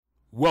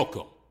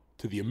Welcome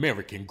to the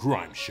American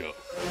Grime Show.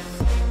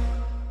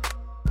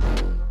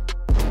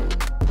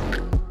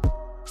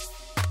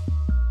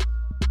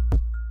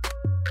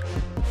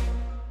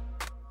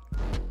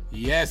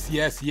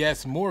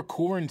 Yes. More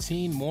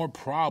quarantine, more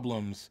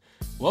problems.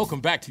 Welcome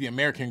back to the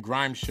American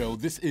Grime Show.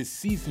 This is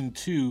Season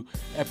 2,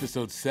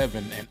 Episode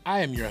 7, and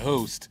I am your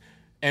host,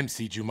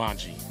 MC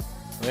Jumanji.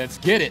 Let's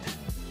get it.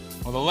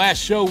 On the last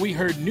show, we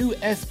heard new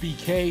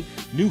SBK,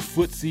 new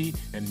Footsie,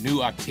 and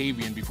new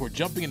Octavian before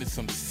jumping into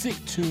some sick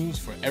tunes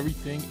for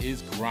Everything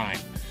Is Grime.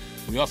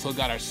 We also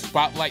got our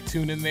Spotlight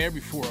tune in there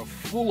before a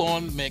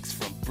full-on mix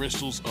from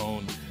Bristol's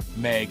own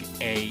Meg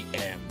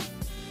A.M.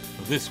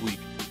 So this week,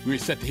 we are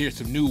set to hear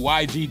some new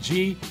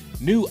YGG,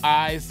 new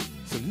Eyez,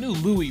 some new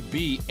Lewi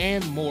B,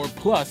 and more,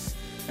 plus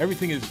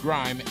Everything Is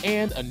Grime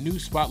and a new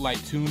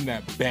Spotlight tune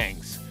that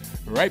bangs.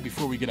 Right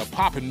before we get a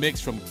poppin'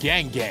 mix from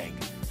Gang Gang,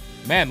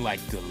 man like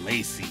the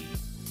Lacey.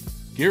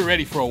 Get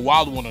ready for a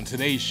wild one on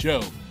today's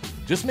show.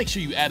 Just make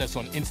sure you add us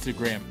on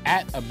Instagram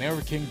at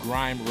American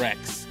Grime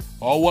Rex.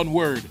 All one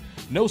word,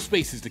 no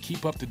spaces to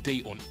keep up to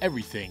date on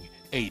everything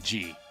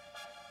AG.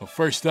 Well,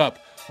 first up,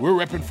 we're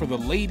repping for the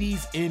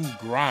ladies in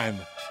grime.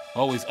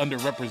 Always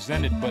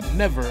underrepresented but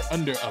never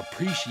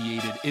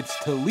underappreciated. It's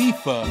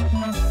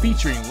Talifa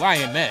featuring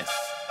Lioness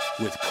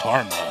with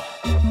Karma.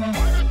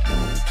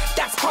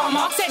 That's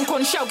karma. Send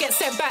gun shell, get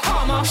sent back.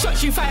 Karma.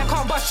 Shots you fire,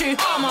 can't bust you.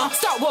 Armor.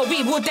 Start what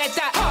we will dead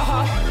that.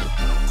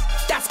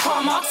 That's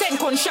karma. Send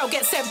gun shell,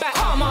 get sent back.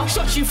 Karma.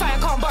 Shots you fire,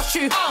 can't bust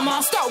you.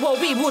 Armor. Start what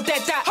we will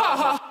dead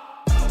that.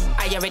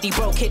 I already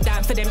broke it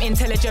down for them,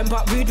 intelligent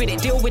but rude with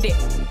it, deal with it.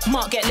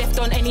 Mark get left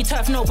on any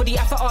turf, nobody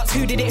have to ask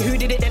who did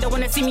it, they don't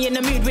wanna see me in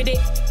the mood with it.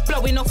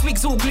 Blowing off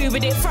wigs all glue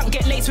with it, front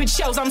get laced with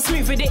shells, I'm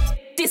smooth with it.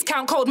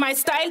 Discount code my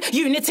style,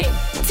 unity.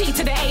 T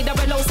to the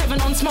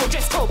A007 on smoke,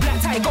 dress code,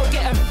 black tie, go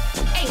get 'em.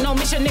 Ain't no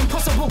mission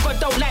impossible, God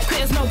don't like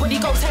quitters, nobody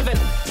goes heaven.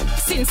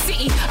 Sin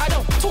City, I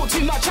don't talk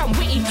too much, I'm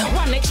witty.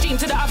 One extreme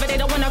to the other, they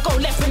don't wanna go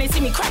left when they see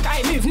me crack,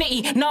 I move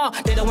nitty. Nah,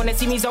 they don't wanna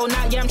see me zone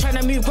out, yeah, I'm trying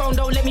to move grown,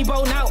 don't let me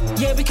bone out.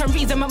 Yeah, we can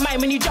reason my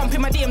mind when you jump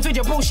in my DMs with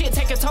your bullshit,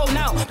 take a tone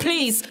out,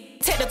 please.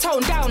 Take the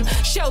tone down,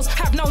 shells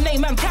have no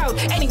name and proud.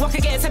 Anyone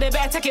can get to the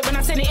bear, take it when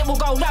I send it will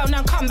go round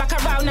and come back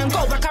around and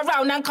go back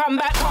around and come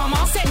back.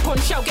 Karma, send gun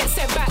shell, get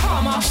sent back.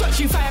 Karma, shots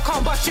you fire,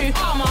 can't bust you.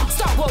 Armor,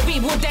 start what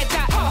we will dead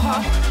that.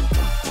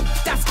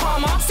 That's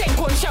karma, send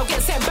gun shell,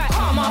 get sent back.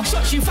 Karma,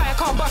 shots you fire,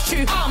 can't bust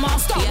you. Armor,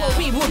 start what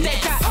we will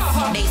dead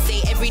that. They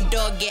say every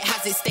dog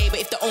has its day, but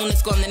if the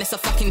owner's gone, then it's a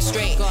fucking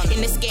straight.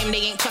 In this game,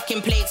 they ain't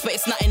chucking plates, but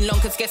it's nothing long,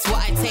 cause guess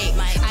what I take?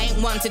 I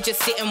ain't one to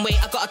just sit and wait,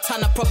 I got a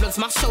ton of problems,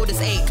 my shoulders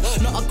ache.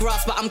 Not a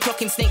grass, but I'm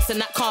clocking snakes,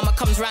 and that karma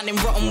comes round in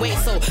rotten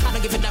ways, so I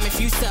don't give a damn if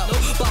you sell.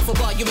 Bar for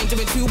bar, you ain't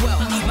doing too well.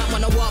 Man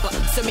want a war, but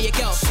send me a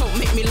girl, don't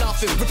make me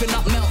laughing, ripping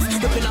up melts,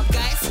 ripping up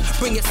guys,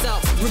 bring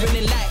yourself,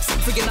 ruining lives,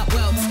 frigging up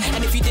welts.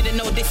 And if you didn't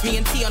know this, me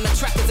and T on the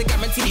track is a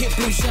guaranteed hit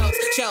blue shells.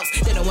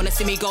 They don't wanna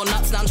see me go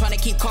nuts, now I'm trying to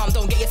keep calm,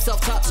 don't get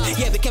yourself touched.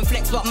 Yeah, we can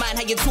flex, but mind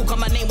how you talk on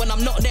my name when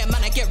I'm not there,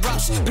 man, I get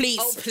rushed.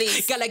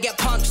 Please, gala get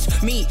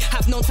punched, me,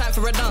 have no time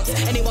for a dance.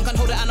 Anyone can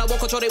hold it and I won't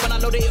control it when I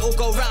load it, it'll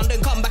go round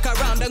and come back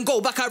around and go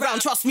back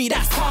around, trust me,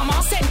 that's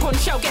karma. Send gun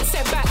shell, get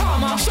sent back.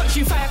 Karma, shots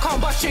you fire,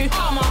 can't bust you.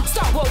 Armor,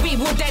 start what we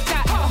will dead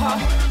that.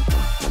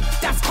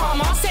 That's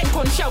karma, send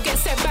gun shell, get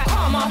sent back.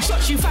 Karma,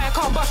 shots you fire,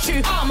 can't bust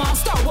you. Armor,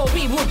 start what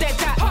we will dead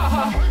that.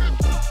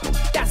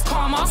 That's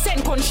karma,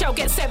 send gun shell,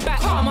 get sent back.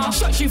 Karma,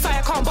 shots you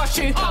fire, can't bust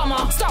you.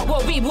 Armor, start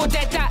what we will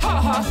dead that.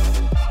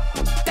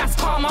 That's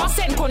karma,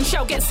 send gun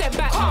shell, get sent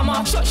back.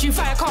 Karma, shots you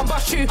fire, can't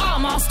bust you.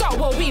 Armor, start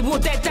what we will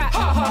dead that.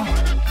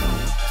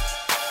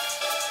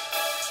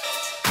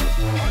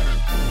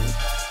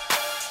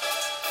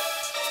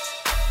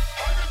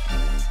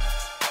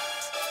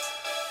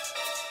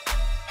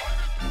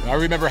 I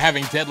remember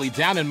having Deadly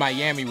down in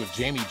Miami with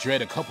Jamie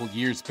Dredd a couple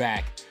years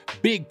back.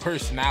 Big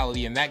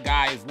personality, and that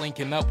guy is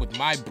linking up with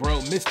my bro,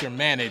 Mr.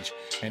 Manage,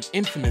 and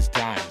Infamous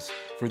Dimes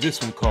for this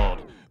one called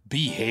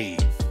Behave.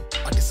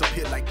 I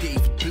disappeared like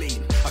David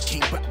Blaine. I came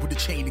back with a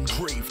chain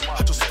engraved.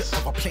 I just stepped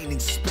off a plane in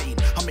Spain.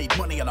 I made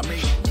money and I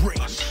made it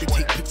rain. They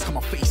take pics cause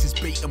my face is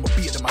bait and my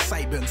beard and my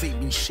sideburns ain't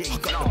been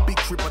shaved. I got the big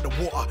crib by the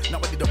water.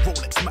 Now I need a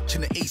Rolex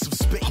matching the ace of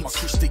spades. I'm a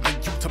Christian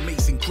youth,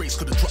 amazing grace.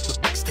 Could've dropped the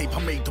mixtape, I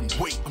made them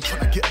wait. I'm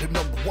trying to get the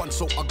 #1,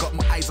 so I got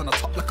my eyes on the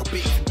top like a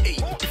bacon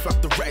 8. If I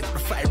have to ride with the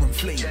fire and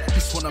flame,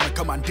 this one I make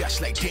a man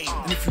dash like Dane.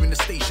 And if you're in the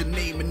station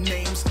naming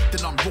names,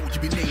 then I'm road,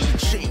 you be named and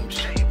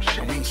changed.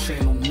 I ain't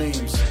saying no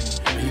names,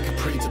 and you can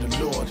pray to the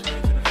Lord,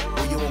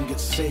 or you won't get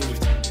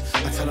saved.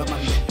 I tell a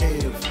man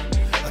behave,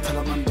 I tell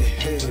a man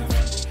behave,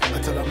 I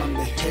tell a man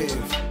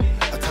behave,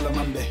 I tell a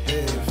man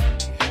behave.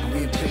 And we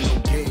ain't playing no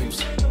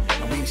games,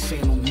 and we ain't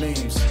saying no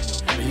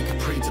names, and you can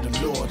pray to the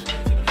Lord,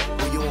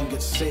 or you won't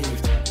get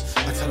saved.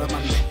 I tell a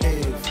man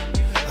behave,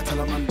 I tell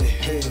a man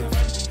behave,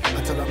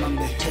 I tell a man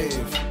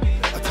behave,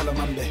 I tell a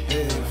man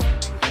behave.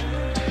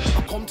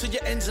 I come to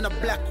your ends in a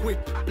black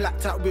whip,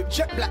 blacked out whip,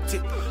 jet black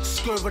tip.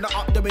 Swerving it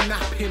up, then we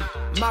nap him.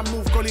 Man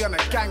move golly on a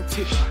gang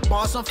tip.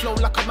 Bars on flow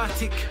like a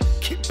matic.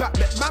 Kick back,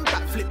 let man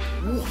backflip.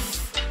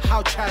 Woof.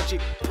 how tragic.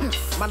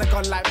 Man, I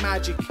gone like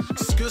magic.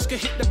 Skills can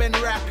hit the bend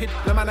rapid.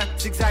 The man, I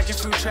zigzagging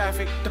through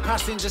traffic. The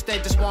passengers, they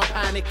just want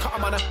panic. Cut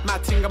 'em on a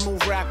mad thing, I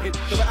move rapid.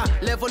 The way I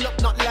level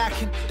up, not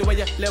lacking. The way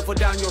you level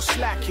down, you're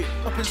slacking.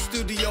 Up in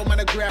studio, man,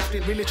 I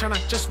grafted. Really trying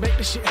to just make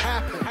the shit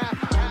happen.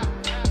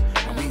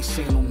 And we ain't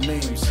saying no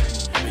names,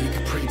 but you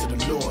can pray to the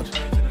Lord,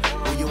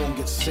 or you won't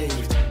get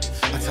saved.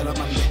 I tell a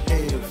man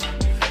behave.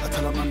 I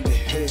tell a man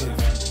behave.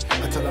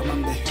 I tell a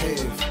man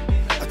behave.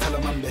 I tell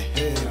a man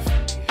behave.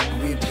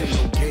 And we ain't playing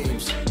no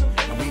games.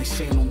 And we ain't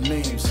saying no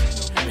names,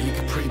 but you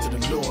can pray to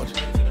the Lord,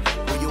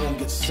 or you won't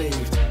get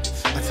saved.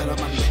 I tell a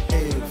man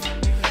behave.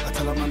 I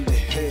tell a man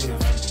behave.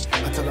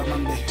 I tell a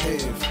man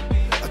behave.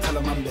 I tell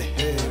a man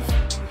behave.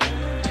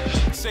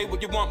 Say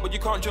what you want, but you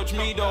can't judge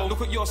me though.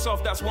 Look at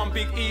yourself, that's one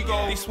big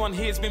ego. This one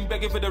here's been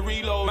begging for the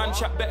reload. Man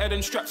chat better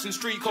than straps and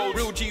street code.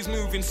 Real G's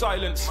move in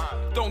silence.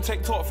 Don't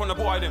take talk from the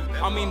boy them.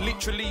 I mean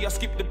literally I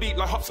skip the beat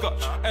like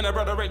hopscotch. And a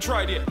brother ain't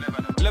tried yet.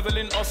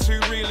 Leveling us who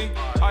really?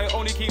 I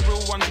only keep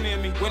real ones near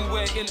me. When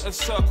we're in a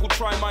circle,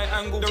 try my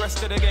angle. The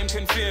rest of the game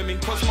can fear me.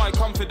 Cause my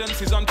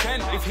confidence is on 10.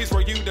 If his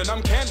were you, then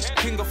I'm Ken.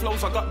 King of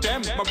flows, I got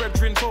them. My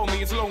brethren told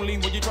me it's lonely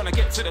when you're trying to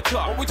get to the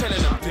top. What we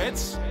telling them,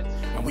 deads?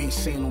 And we ain't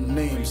saying no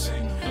names,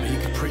 but you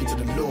can pray to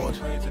the Lord,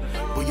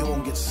 but you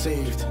won't get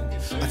saved.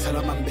 I tell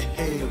a man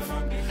behave.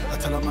 I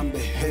tell a man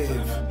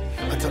behave.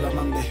 I tell a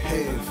man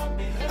behave.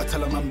 I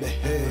tell a man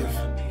behave.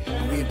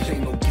 And we ain't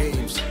playing no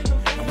games.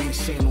 And we ain't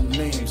saying no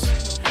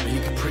names, but you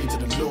can pray to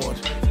the Lord,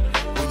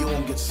 but you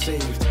won't get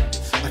saved.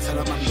 I tell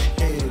a man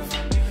behave.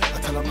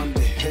 I tell a man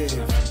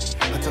behave.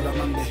 I tell a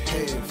man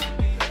behave.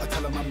 I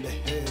tell a man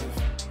behave.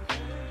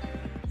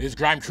 This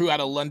grime crew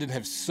out of London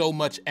have so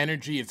much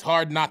energy, it's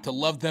hard not to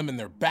love them and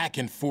their back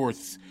and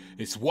forths.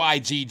 It's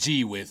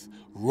YGG with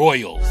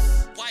Royals.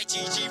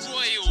 YGG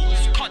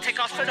Royals. Can't take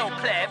us for no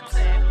plebs.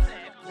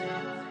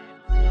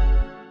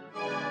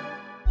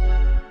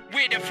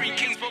 We're the three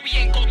kings, but we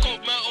ain't got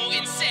gold, myrtle, or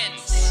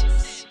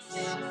incense.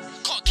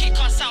 Can't kick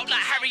us out like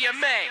Harry and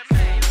Meg.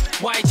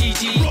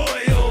 YGG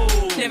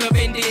Royals. Never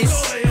been this.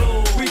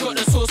 Royals. We got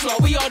the sauce, well,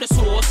 we are the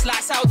sauce.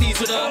 Like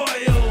Saudis with a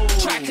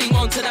Royals. Try cling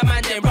on to the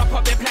man, then wrap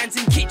up their plans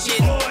in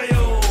kitchen.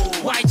 Royals.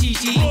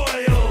 YGG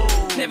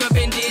Royals. Never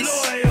been this.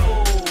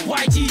 Royals.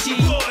 YGG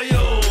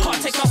Royals.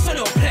 Can't take us for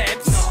no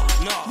plebs.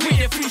 We're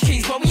the three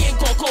kings, but we ain't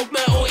got gold,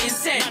 myrtle, or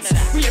incense.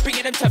 We ain't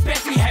bringing them to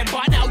Bethlehem,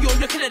 but now you're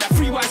looking at the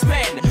three wise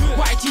men.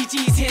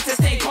 YGG's here to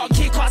stay, can't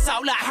kick us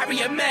out like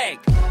Harry and Meg.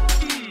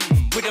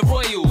 With the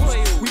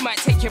Royals, we might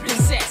take your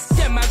princess.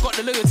 Them man got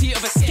the loyalty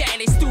of a scare,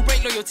 and they still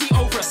break loyalty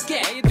over a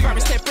scare.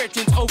 Paris their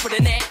brethren over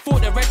the neck, for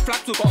the red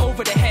flags will go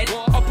over the head.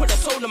 I'll put a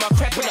soul in my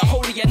crep with a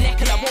hole in your neck,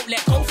 and I won't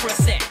let go for a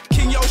sec.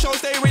 King Yo Show,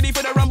 stay ready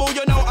for the rumble,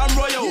 you know I'm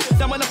royal.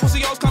 Them when the pussy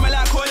girls coming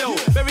like coil.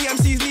 Berry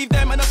MCs leave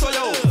them in the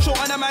soil.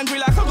 Short and I'm angry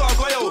like a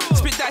gargoyle.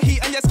 Spit that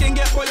heat and your skin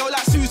get boil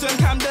like Susan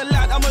Camden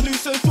lad. I'm a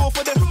nuisance, fall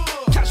for the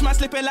catch man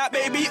slipping like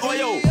baby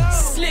oil.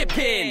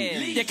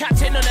 Slipping, the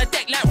captain on the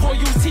deck like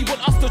royalty.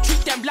 Want us to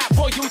treat them like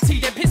royalty.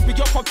 Then piss me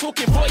off, I'm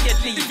talking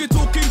royally. If you're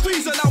talking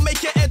please, and I'll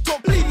make your head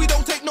top bleed. We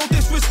don't take no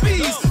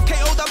disrespect.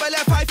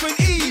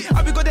 KOFF-E.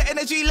 I be got the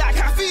energy like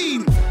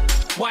caffeine.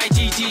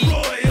 YGG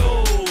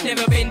Royal.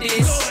 Never been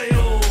this.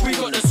 Royal. We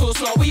got the sauce,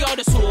 well, we are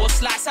the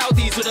sauce. Like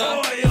Saudis with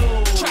a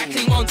Royal. Try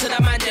cling on to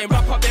the man, then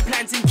wrap up their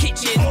plans in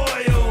kitchen.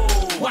 Royal.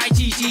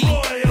 YGG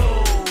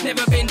Royal.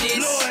 Never been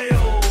this.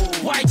 Royal.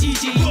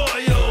 YGG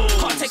Royal.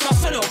 Can't take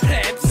us for no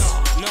plebs.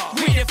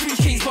 We're the three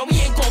kings, but we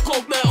ain't got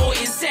gold, myrtle, or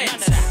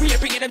incense. We ain't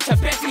bringing them to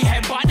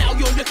Bethlehem, but now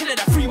you're looking at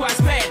the three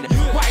wise men.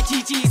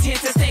 YGG's here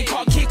to stay,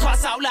 can't kick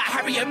us out like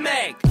Harry and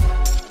Meg.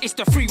 It's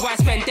the three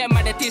wise men, them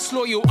man are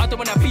disloyal. I don't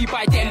wanna be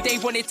by them, they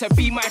wanted to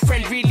be my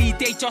friend. Really,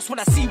 they just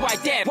wanna see why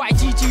them.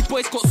 YGG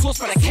boys got sauce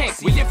for the keg.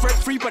 We live rent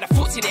free, but the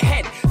thoughts in the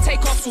head. Take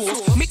our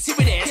sauce, mix it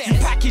with theirs,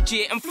 package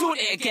it and flaunt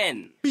it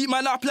again. Beat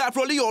man up like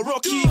Rolly or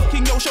Rocky.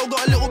 King Yo Show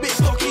got a little bit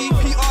stocky.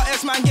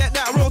 PRS man get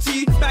that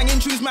roti. Banging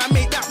tunes man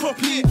make that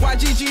properly.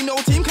 YGG no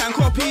team can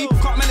copy.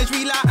 Can't manage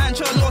me like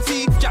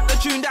Ancelotti. Jack the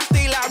tune that's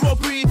daylight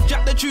robbery.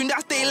 Jack the tune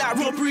that's daylight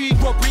robbery.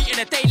 Robbery in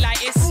the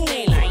daylight, it's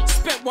daylight.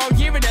 Spent 1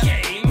 year in the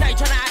game. Now you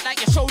tryna act like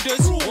your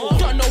shoulders.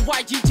 Don't know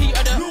YGG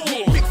or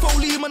the Big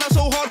Foley man are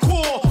so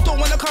hardcore. Don't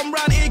wanna come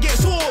round here get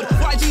sword.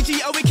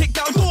 YGG and we kick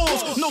down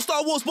doors. No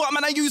Star Wars but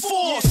man I use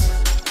force.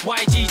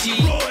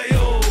 YGG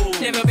Royal.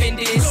 Never been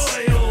this.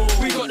 Royal.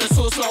 We got the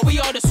sauce, well, we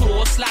are the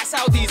sauce. Like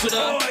Saudis with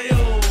a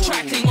Royal.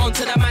 Try cling on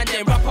to the man,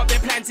 then wrap up their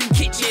plans in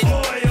kitchen.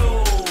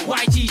 Royal.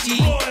 YGG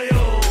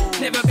Royal.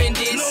 Never been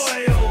this.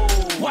 Royal.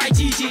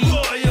 YGG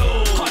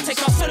Royal. Can't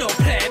take us for no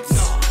plebs.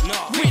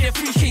 We're the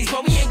three kings,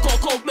 but we ain't got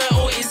gold,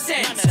 myrtle, or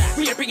incense.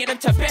 We ain't bringing them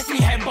to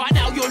Bethlehem, but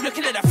now you're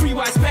looking at the three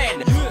wise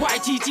men.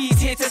 YGG's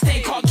here to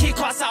stay, can't kick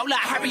us out like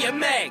Harry and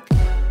Meg.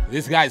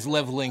 This guy's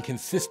leveling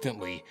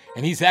consistently,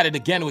 and he's at it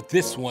again with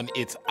this one.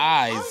 It's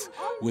Eyez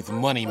with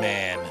Money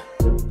Man.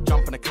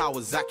 Jump on a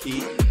Kawasaki,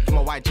 give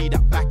my YG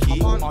that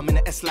backy. I'm in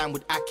the S-line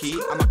with Aki,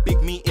 I'm at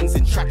big meetings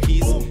in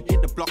trackies.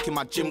 Hit the block in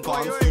my gym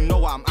guns, you know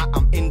where I'm at,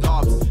 I'm in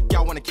dubs.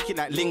 Girl wanna kick it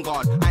like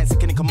Lingard, I ain't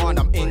second in command,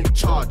 I'm in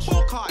charge.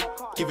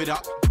 Give it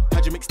up,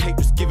 Heard your mixtape,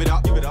 just give it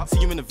up.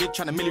 See you in the vid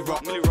trying to milli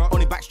rock.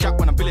 Only backstrap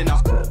when I'm billing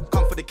up.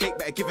 Come for the cake,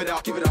 better give it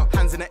up.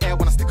 Hands in the air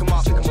when I stick 'em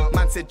up.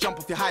 Man said jump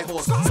off your high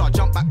horse, so I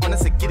jump back on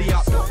and said giddy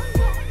up.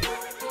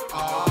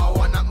 I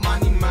want that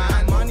money,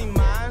 man.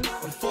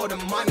 And for the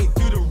money,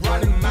 do the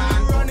running,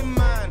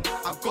 man.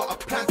 I've got a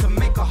plan to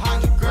make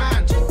 100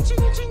 grand.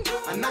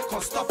 And I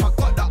can't stop, I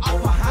got the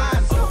upper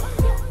hand.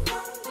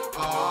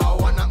 I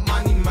want that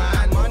money,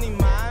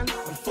 man.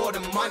 And for the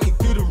money,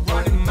 do the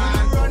running,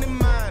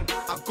 man.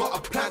 I've got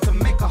a plan to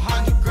make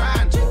 100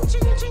 grand.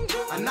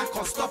 And I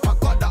can't stop, I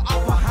got the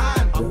upper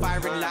hand. I'm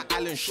firing like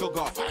Alan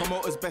Sugar.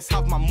 Promoters best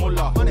have my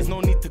mullah. There's no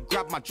need to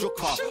grab my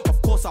jukker.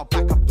 Of course I'll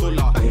back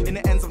Abdullah. In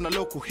the ends I'm the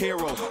local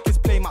hero. Kids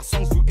play my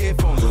songs through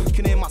earphones. You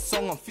can hear my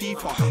song on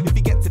FIFA. If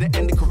you get to the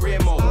end of career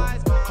mode,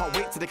 can't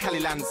wait to the Cali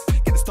lands.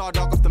 Get the star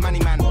dog off the manny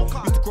man.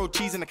 Used to grow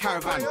cheese in the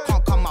caravan.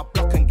 Can't come my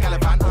block and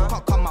gallivant.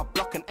 Can't come my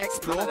block and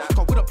explore.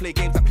 Cause we don't play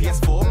games like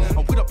PS4.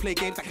 And we don't play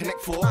games like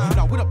Connect 4.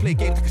 No, we don't play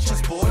games like a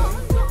chessboard.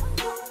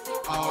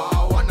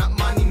 I want that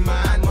money,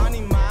 man.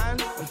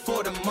 And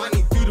for the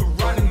money, do the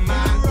running,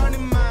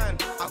 man.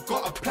 I've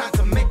got a plan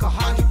to make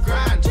 100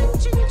 grand.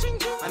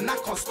 And I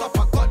can't stop,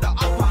 I got the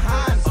upper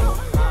hand.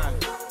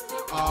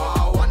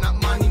 I want that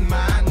money,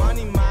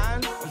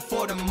 man. And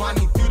for the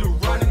money, do the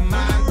running,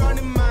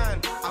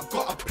 man. I've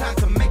got a plan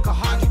to make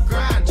 100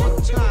 grand.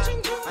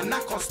 And I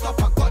can't stop,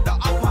 I got the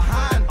upper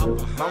hand.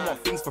 Man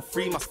want things for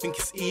free, must think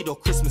it's Eid or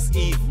Christmas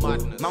Eve.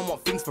 Man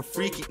want things for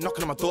free, keep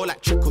knocking on my door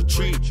like trick or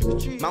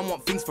treat. Man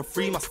want things for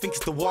free, must think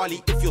it's the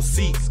Wally if you're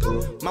Sikh.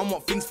 Man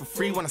want things for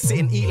free when I sit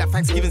and eat like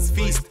Thanksgiving's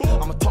feast.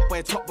 I'm a top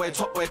boy, man,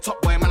 a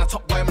top boy,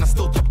 man, I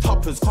still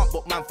toppers. Can't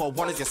book man for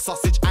one as your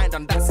sausage, I ain't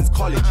done that since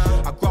college.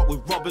 I grew up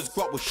with robbers,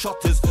 grew up with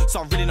shotters,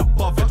 so I'm really not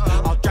bothered.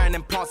 I'll drown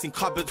them plants in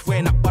cupboards,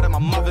 wearing that butter my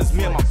mother's,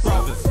 me and my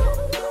brothers.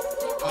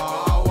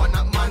 I want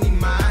that money,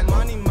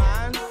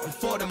 man. And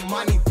for the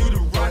money, do the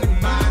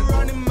running,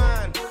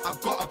 man. I've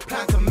got a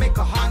plan to make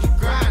 100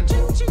 grand.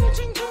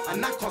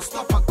 And I can't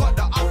stop, I got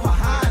the upper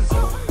hand.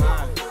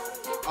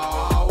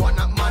 I want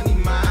that money,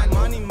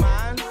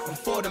 man. And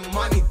for the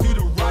money, do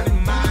the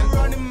running,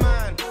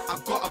 man.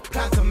 I've got a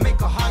plan to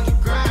make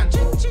 100 grand.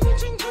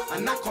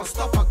 And I can't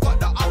stop, I got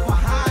the upper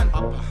hand.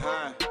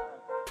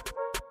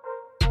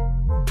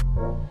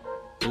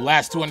 The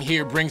last one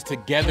here brings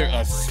together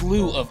a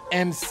slew of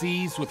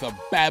MCs with a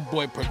bad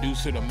boy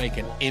producer to make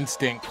an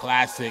instant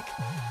classic.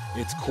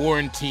 It's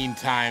quarantine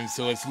time,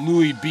 so it's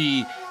Lewi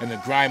B and the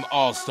Grime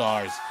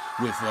All-Stars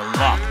with the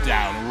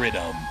Lockdown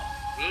Rhythm.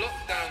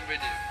 Lockdown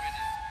Rhythm.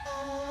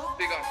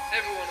 Big up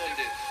everyone on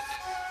this.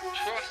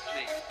 Trust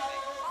me.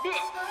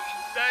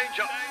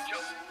 Danger.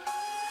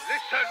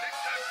 Listen.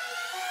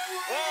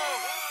 Whoa.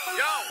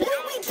 Yo.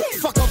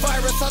 Fuck a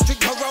virus, I drink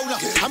Corona.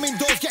 I'm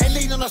indoors getting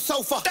lean on the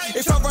sofa.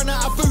 If I run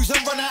out of booze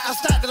and run out of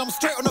stat, then I'm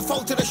straight on the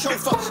phone to the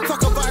chauffeur.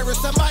 Fuck a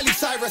virus, I'm Miley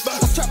Cyrus. I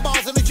strap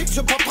bars and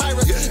Egyptian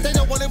papyrus. They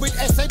don't want it with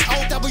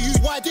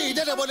SNOWYD.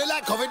 They don't want it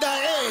like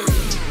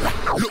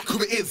COVID-19. Look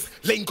who it is.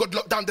 Lane God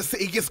locked down the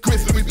city. It's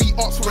Grizz. Lewi B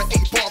asked for an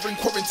 8-bar in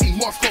quarantine.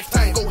 Mask off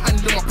time, go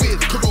handle my biz.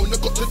 Corona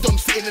got the dumb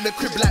sitting in the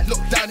crib like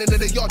locked down into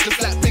the yard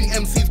just like Bing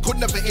MCs could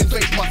never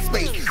invade my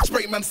space.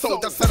 Spray man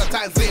sold, that's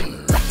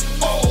sanitizing.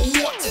 Oh,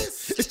 what?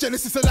 It's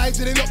Genesis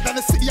Elijah, they locked down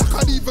the city, I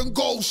can't even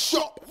go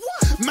shop.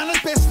 Man, I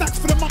bare snacks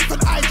for the month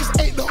and I just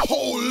ate the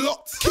whole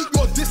lot. Keep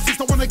your distance,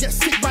 I wanna get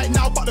sick right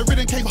now, but the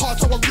rhythm came hard,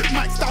 so I ripped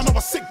mics down. I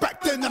was sick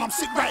back then, and I'm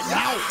sick right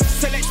now.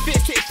 So let's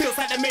face it, it feels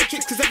like the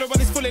Matrix, cause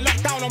everybody's fully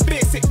locked down on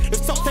basic. The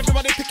stops,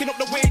 everybody picking up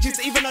the wages,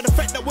 even though the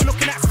fact that we're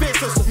looking at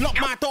spaces. Lock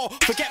my door,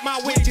 forget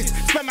my wages,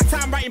 spend my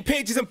time writing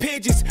pages and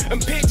pages,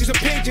 and pages and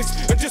pages,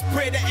 and just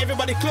pray that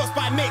everybody close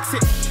by makes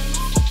it.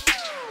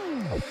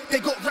 They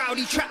got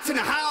rowdy traps in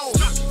the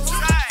house,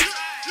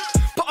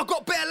 but I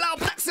got bare loud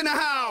packs in the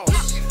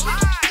house,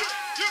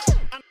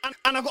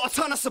 and I got a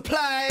ton of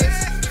supplies.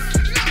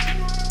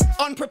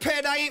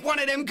 Unprepared, I ain't one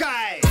of them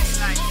guys.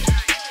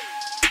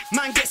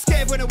 Man get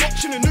scared when they're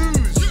watching the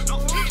news.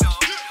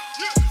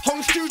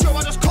 Home studio,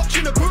 I just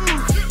coaching the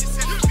booth.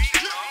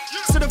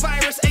 So the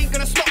virus ain't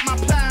gonna stop my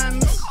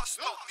plans.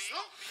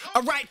 I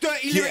write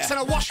dirty lyrics and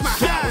I wash my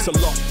hands. It's a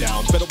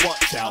lockdown, better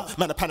watch out.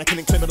 Man are panicking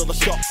and claiming all the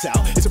shots out.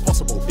 It's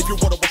impossible, if you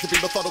wanna watch it be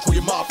methodical.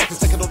 Your motherfuckers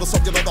taking all the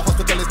song, you know the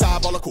hospital is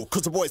diabolical.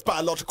 Cause the boy's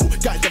biological.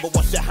 Guys never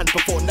washed their hands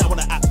before, now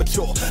wanna act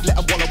mature. Let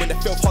them wallow in the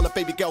filth, holler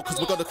baby girl, cause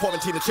we're gonna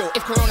quarantine and chill.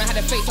 If Corona had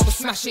a face, I would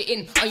smash it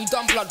in. Are you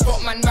done blood?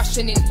 Got man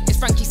rationing. It's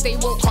Frankie, stay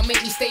woke, can't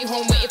make me stay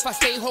home. But if I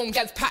stay home,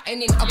 girls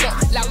patterning. I've got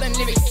loud and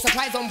lyrics,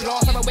 supplies on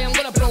blast. Either way I'm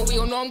gonna blow, we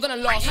all know I'm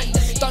gonna last.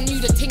 Done you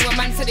the thing when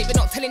man said it, but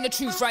not telling the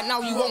truth. Right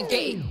now you won't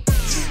get it.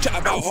 Chat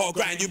about hard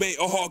grind, you ain't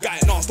a hard guy.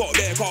 Nah, stop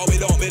there, car, we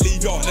don't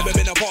believe you. Never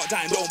been a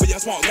part-time, don't be a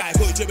smart guy.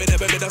 Put you in,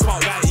 never been a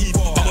smart guy either.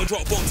 I'ma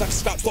drop bombs like a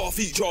scrap star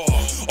feature.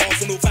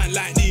 Arsenal fan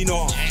like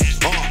Nina.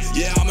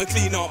 Yeah, I'm a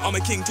cleaner, I'm a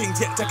king,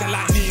 tech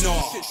like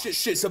Nina.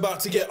 Shit's about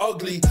to get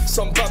ugly.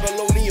 Some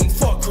Babylonian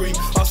fuckery.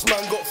 Us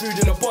man got food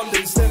in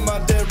abundance, them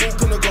man they're all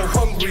gonna go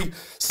hungry.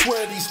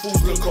 Swear these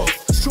fools look off,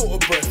 short of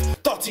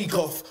breath, dirty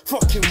cough,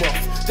 fucking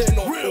rough. They're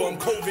not real, I'm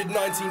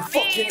COVID-19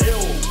 fucking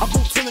ill. I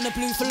brought two in the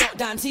blue for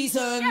lockdown. prime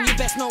season. You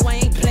best know I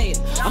ain't playing.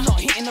 I'm not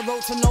hitting the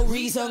road for no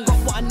reason. Got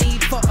what I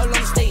need for a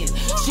long staying.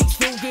 Streets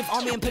filled with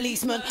army and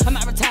policemen. A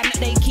matter of time that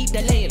they keep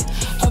delaying.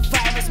 A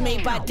virus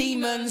made by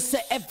demons. So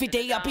every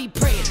day I be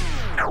praying.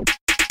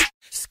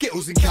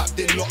 Skittles and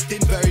Captain locked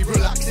in, very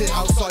relaxing.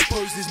 Outside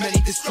poses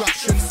many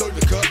distractions, so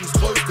the curtains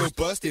closed.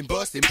 Still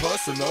bursting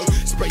personal.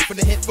 Spray from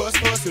the hip, first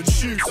person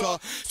shooter.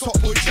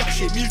 Top boy chat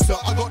shit muter.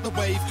 I got the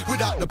wave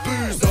without the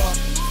boozer.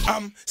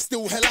 I'm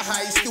still hella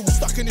high, still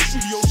stuck in the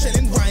studio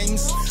shelling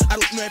rhymes. I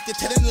don't know if they're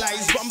telling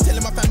lies, but I'm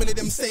telling my family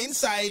them stay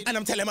inside. And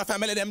I'm telling my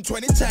family them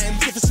 20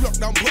 times. If it's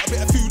lockdown, put a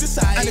bit of food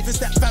aside. And if it's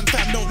that fam,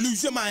 don't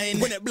lose your mind.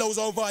 When it blows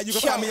over, you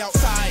can find me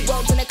outside.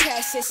 World's in a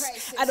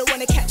crisis, I don't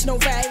wanna catch no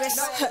virus.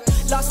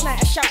 Last night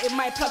I shouted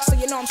my plug, so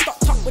you know I'm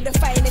stocked up with the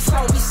finest.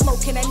 I'll be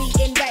smoking and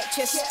eating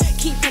righteous.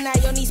 Keep an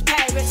eye on these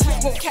pirates.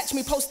 Won't catch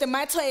me posting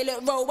my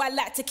toilet roll. I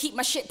like to keep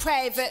my shit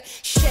private.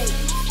 Shake.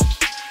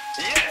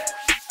 Yeah.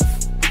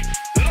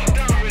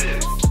 Lockdown with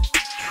it.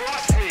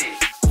 Trust me.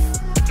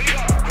 Big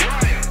up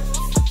Grime.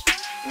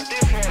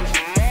 This one's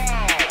mad.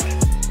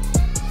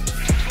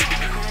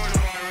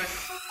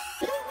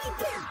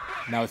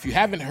 Now, if you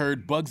haven't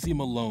heard, Bugsy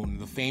Malone,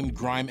 the famed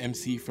grime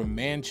MC from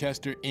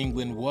Manchester,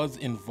 England, was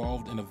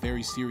involved in a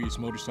very serious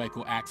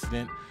motorcycle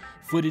accident.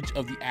 Footage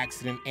of the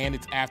accident and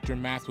its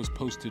aftermath was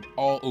posted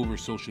all over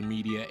social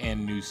media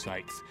and news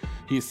sites.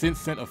 He has since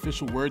sent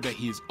official word that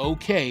he is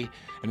okay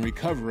and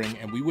recovering,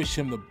 and we wish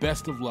him the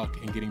best of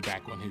luck in getting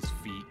back on his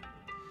feet.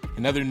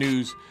 In other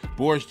news,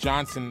 Boris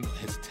Johnson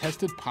has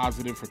tested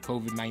positive for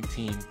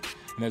COVID-19,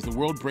 and as the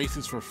world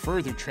braces for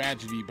further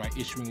tragedy by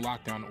issuing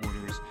lockdown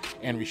orders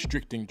and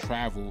restricting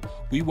travel,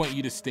 we want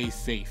you to stay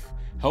safe.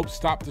 Help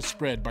stop the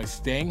spread by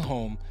staying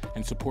home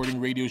and supporting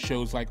radio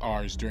shows like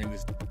ours during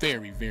this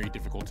very, very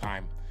difficult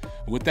time.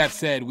 With that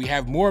said, we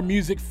have more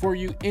music for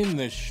you in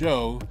the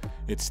show.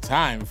 It's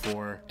time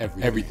for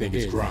Everything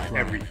is Grime.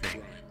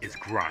 Everything is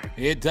Grime.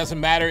 It doesn't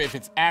matter if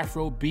it's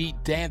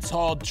Afrobeat,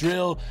 dancehall,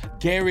 drill,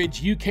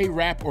 garage, UK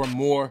rap, or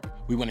more.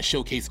 We want to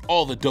showcase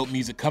all the dope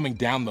music coming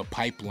down the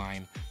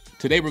pipeline.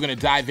 Today we're going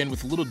to dive in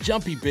with a little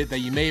jumpy bit that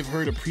you may have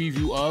heard a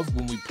preview of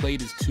when we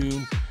played his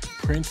tune,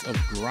 Prince of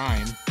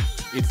Grime.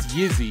 It's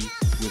Yizzy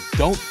with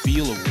Don't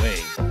Feel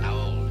Away. How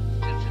old?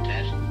 Since the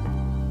test?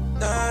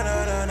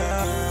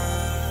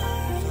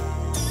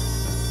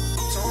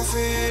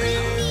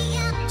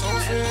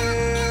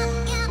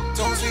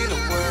 Don't feel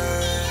away.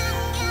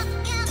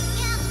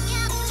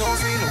 Don't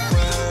feel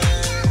away.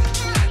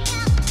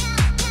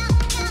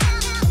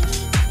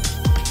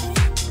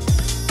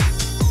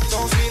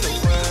 Don't feel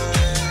away.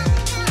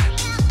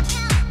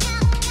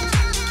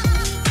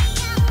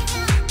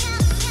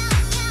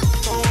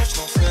 Don't watch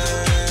no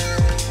fade.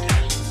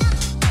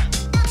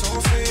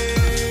 Don't feel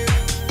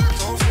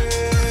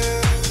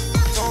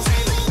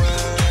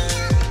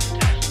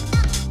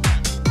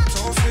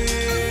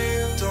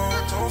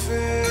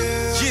away.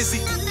 Jizzy.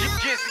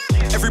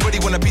 Everybody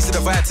want a piece of the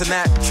vibe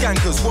tonight.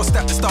 Skankers, what's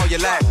that the style you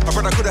like? My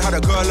brother could've had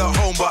a girl at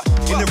home, but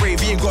in the rave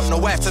he ain't got no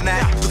wife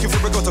tonight. Looking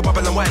for a girl to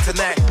bubble and wine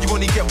tonight. You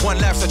only get one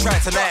life, so try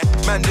tonight.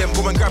 Man them,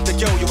 go and grab the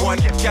girl you want.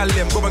 Gal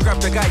them, go and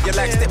grab the guy you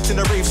like. Stepped in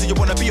the rave, so you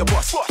wanna be a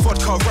boss.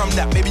 Vodka, rum,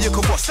 that, maybe you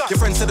could boss. Your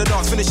friends said the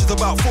dance finishes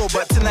about 4,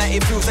 but tonight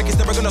it feels like it's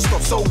never gonna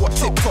stop. So what?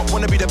 Tip top,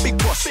 wanna be the big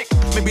boss.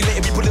 Maybe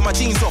later be pulling my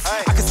jeans off.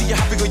 I can see you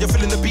happy, girl, you're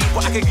feeling the beat,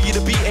 but I can give you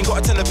the beat, ain't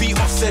gotta turn the beat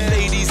off. Said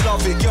ladies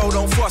love it, girl,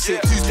 don't fuss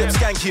it. 2 steps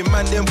skanking,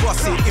 man, then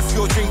bust it. If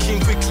you're drinking,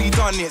 quickly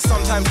done it.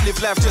 Sometimes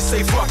live life, just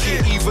say fuck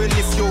it. Even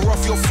if you're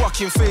off your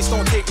fucking face,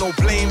 don't take no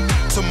blame.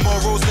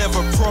 Tomorrow's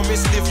never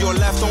promised, live your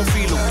life, don't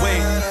feel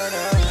away.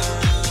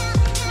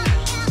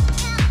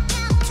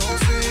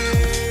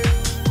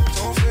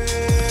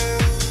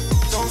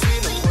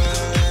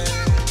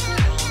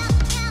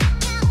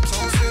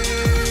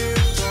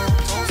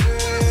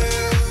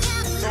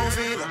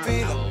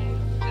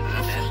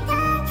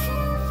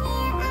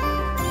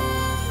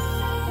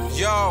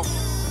 Yo,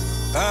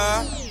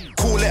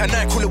 call it a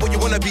night, call it what you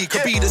wanna be.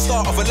 Could be the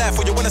start of a life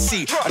what you wanna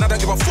see. And I don't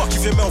give a fuck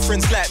if your male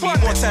friends like me.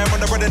 More time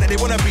on the runner that they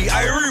wanna be.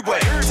 Aye, rude boy.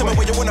 Tell me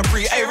what you wanna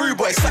pre. Aye, rude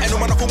boy. Something no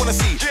man I wanna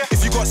see.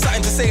 If you got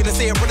something to say, then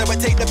say it, brother.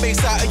 But take the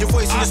bass out of your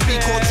voice and the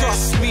speaker.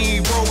 Trust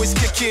me, bro, it's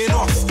kicking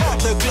off.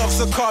 The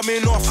gloves are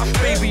coming off.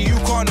 Baby, you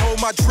can't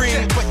hold my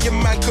drink, but your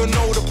man can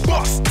know the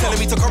boss. Telling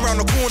me to come round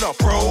the corner,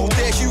 bro.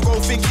 There you go,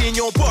 thinking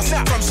you're boss.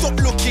 From stop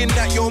looking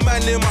at your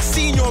man, them. I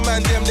seen your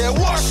man, them. They're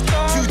washed.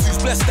 Tutus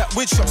blessed that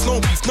with shots, no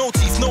beef, no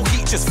teeth, no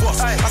heat, just boss.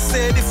 I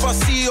said if I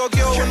see your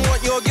girl and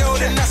want your girl,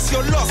 then that's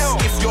your loss.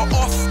 If you're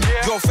off,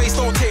 your face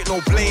don't take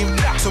no blame.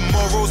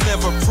 Tomorrow's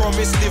never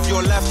promised, live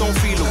your life, don't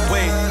feel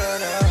away.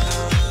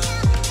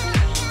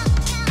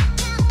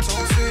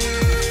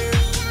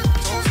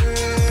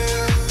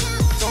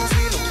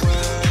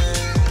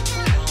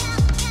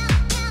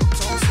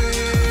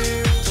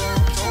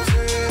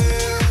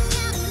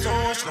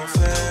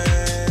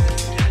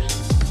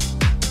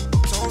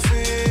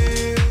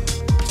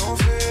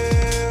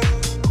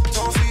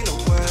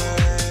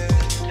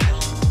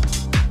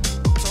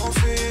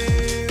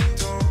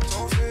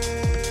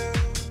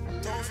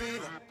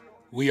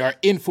 We are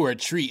in for a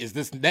treat as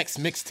this next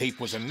mixtape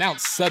was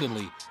announced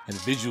suddenly and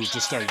visuals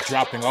just started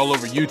dropping all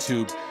over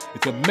YouTube.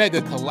 It's a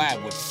mega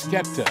collab with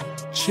Skepta,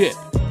 Chip,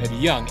 and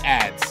Young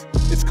Ads.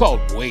 It's called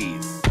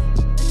Eyez.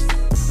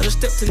 I just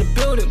stepped in the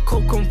building,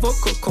 coke and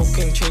vodka,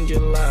 cocaine change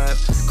your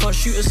life. Can't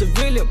shoot a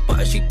civilian,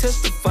 but as she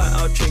testify,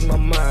 I'll change my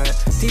mind.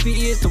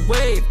 DBE is the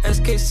wave,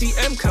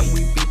 SKCM, can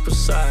we be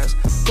precise?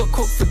 Got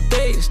coke for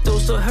days, still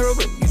sell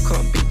heroin, you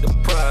can't beat the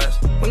price.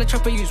 When the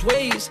trapper use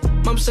Eyez,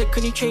 mum said,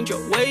 can you change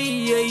your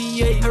way?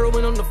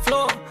 Heroin on the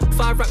floor,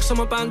 5 racks on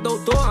my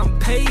bando door, I'm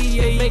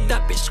paid. Make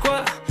that bitch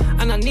squat,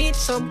 and I need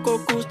some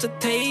goggles to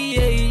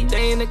take.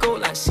 They ain't a go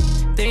like C,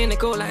 they ain't a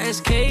go like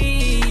SK.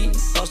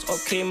 Last up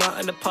came out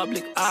in the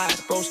public eye,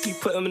 broski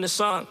put him in the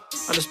sun.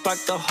 I just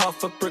bagged the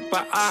half a brick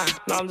by eye,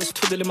 now I'm just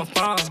twiddling my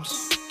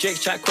thumbs.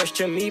 Jake's chat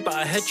questioned me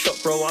about a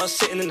headshot, bro. I was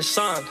sitting in the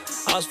sun.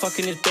 I was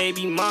fucking his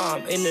baby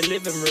mom in the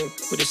living room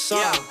with his son.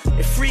 Yeah.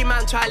 If 3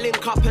 man try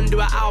link up and do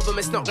an album,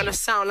 it's not gonna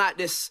sound like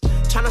this.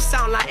 Tryna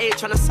sound like A,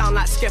 tryna sound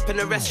like Skep, and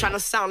the rest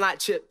tryna sound like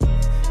Chip.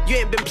 You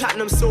ain't been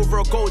platinum, silver,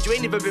 or gold. You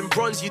ain't even been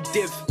bronze, you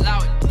div.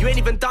 You ain't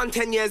even done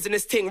 10 years in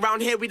this thing.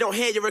 Round here, we don't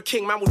hear you're a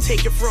king. Man, we'll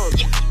take your throne.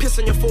 Piss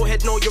on your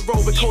forehead, know your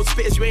role. With cold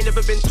spitters, you ain't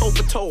never been toe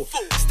for toe.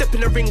 Step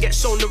in the ring, get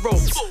shown the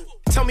ropes.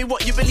 Tell me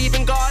what you believe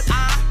in, God?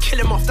 Kill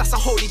him off, that's a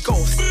holy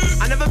ghost.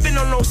 I never been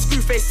on no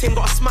screw face thing.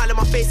 Got a smile on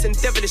my face in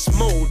devilish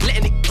mode,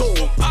 letting it go.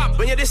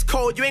 When you're this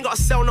cold, you ain't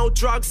gotta sell no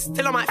drugs.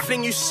 Still I might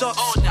fling you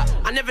socks.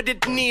 I never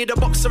did need a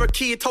box or a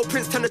key. Told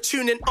Prince time to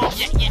tune in off.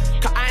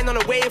 Cause I ain't on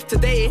a wave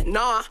today,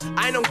 nah.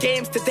 I ain't on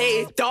games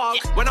today, dog.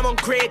 When I'm on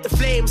grade, the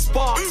flame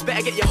sparks.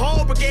 Better get your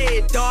whole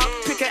brigade, dog.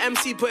 Pick a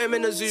MC, put him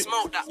in a zoo.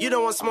 You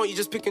don't want smoke, you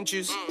just pick and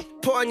choose.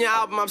 Put on your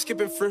album, I'm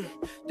skipping through.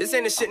 This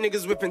ain't the shit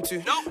niggas whipping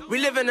to. We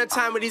live in a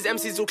time where these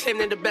MCs will claim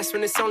they're the best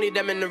when it's only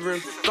them in the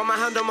room. Got my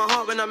hand on my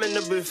heart when I'm in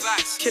the booth.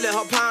 Kill it,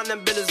 hop pound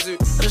and build a zoo.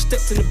 I just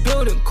stepped in the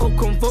building,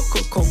 coke and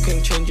vodka,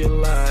 cocaine change your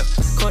life.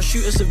 Can't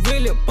shoot a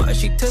civilian, but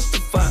as she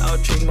testify,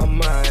 I'll change my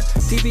mind.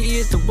 DBE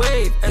is the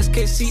wave,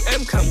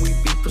 SKCM, can we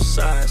be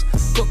precise?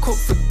 Got coke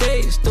for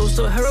days, still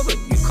sell heroin,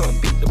 you can't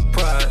beat the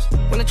price.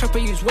 When the trapper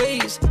use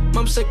Eyez,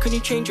 mum said, can you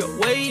change your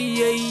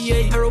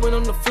way? Heroin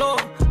on the floor,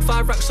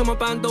 5 racks on my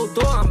bando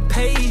door, I'm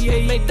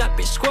paid. Make that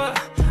bitch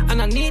squat,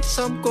 and I need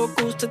some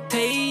goggles to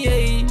take.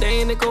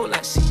 They ain't a go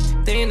like C,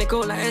 they ain't a go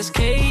like SK.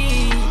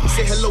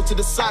 Say hello to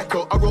the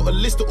psycho. I wrote a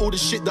list of all the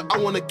shit that I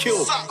wanna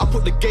kill. I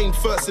put the game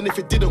first, and if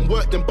it didn't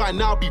work, then by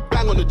now I'll be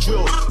bang on the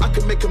drill. I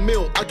can make a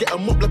meal, I get a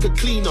mop like a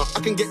cleaner.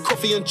 I can get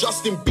coffee and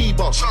Justin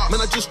Bieber.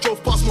 Man, I just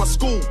drove past my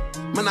school.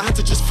 Man, I had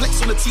to just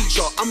flex on the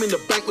teacher. I'm in the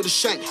bank with a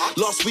shank.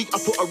 Last week I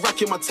put a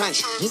rack in my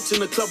tank. Walked in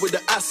the club with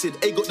the acid.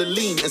 A got the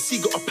lean and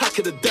C got a pack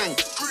of the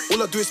dank.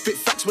 All I do is spit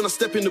facts when I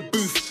step in the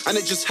booth, and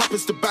it just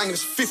happens to bang.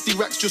 It's 50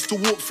 racks just to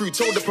walk through.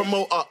 Told the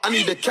promoter I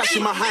need the cash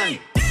in my hand.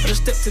 I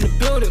just stepped in the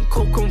building,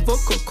 coke and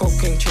vodka,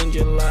 cocaine change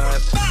your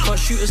life. Can't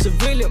shoot a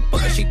civilian,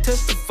 but as she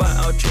testify,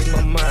 I'll change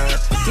my mind.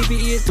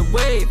 DBE is the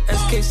wave,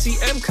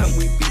 SKCM, can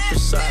we be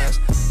precise?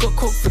 Got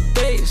coke for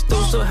days,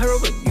 still sell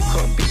heroin, you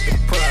can't beat the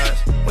price.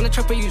 When the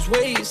trapper use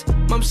Eyez,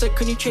 mum said,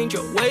 can you change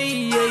your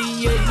way?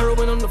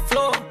 Heroin on the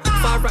floor,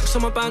 5 racks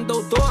on my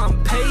bando door,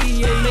 I'm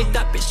paid. Make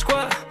that bitch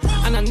squat,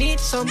 and I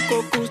need some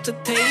goggles to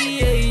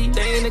take.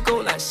 They ain't a go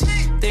like C,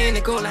 they ain't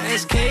a go like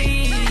SK.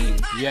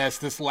 Yes,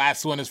 this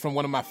last one is from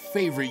one of my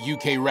favorite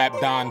UK rap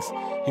dons.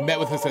 He met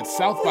with us at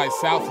South by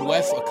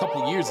Southwest a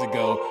couple years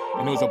ago,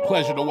 and it was a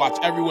pleasure to watch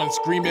everyone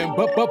screaming,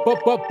 bang,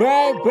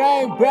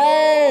 bang,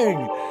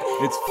 bang!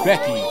 It's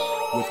Becky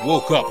with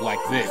Woke Up Like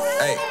This.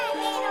 Hey,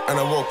 and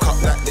I woke up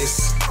like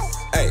this.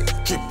 Hey,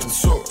 dripping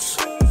sauce,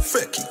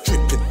 Fecky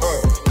dripping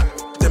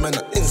herb. Them and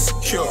are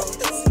insecure,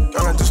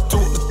 and I just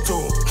talk the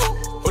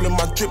talk. All of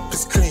my drip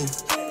is clean,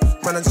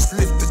 man, I just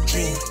live the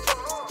dream.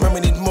 Man,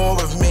 we need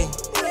more of me.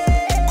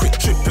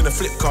 Trip in a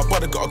flip car,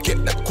 but I gotta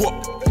get that guap.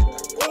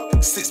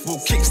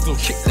 6-ball kick, still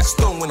kick that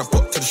stone when I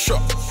got to the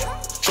shop.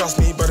 Trust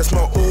me, but I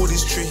smell all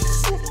these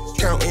trees,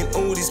 counting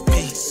all these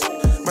peas.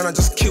 Man, I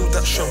just killed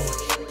that show.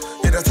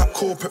 Yeah, that's that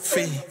corporate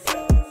fee.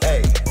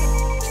 Hey,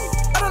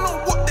 I don't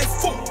know what they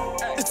thought.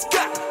 It's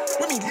got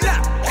when we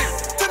lap.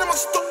 Tell them I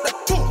stop that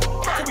talk.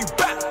 Cause we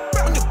back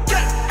on the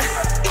gap.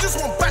 You just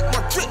want back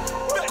my drip.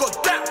 God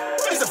damn,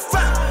 it's a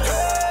fact.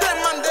 Them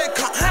man, they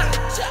can't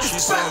handle. She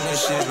saw me,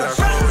 she's like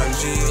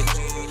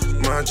OMG.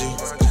 Margie,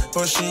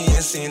 but she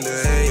ain't seen the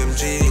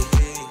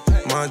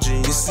AMG. Margie,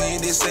 you see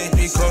this ain't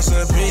because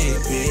of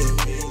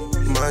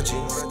BP. Margie,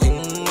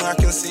 I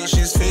can see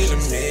she's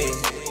feeling me.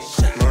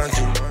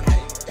 Margie,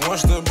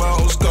 watch the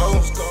bottles go.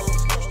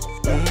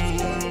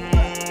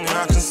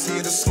 I can see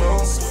the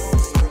smoke.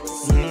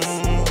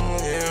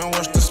 Yeah,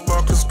 watch the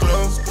sparklers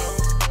glow.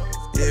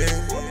 Yeah,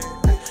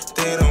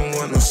 they don't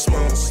want no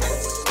smoke.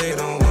 They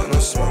don't want no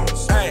smoke.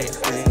 Hey,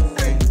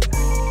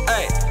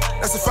 hey,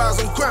 that's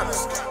 1,000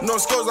 grams. No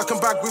skills I can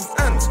bag with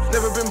ants.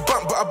 Never been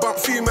bumped, but I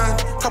bumped few man.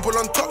 Couple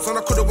on tops and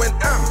I could've went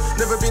am.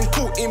 Never been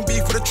caught in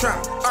beef for the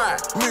tramp. Aye,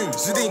 move,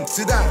 Zidane,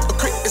 Zidane. A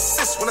quick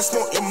assist when I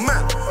smelt your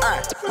man.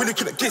 Aye, really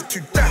couldn't get too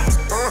that.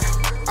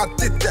 I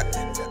did that.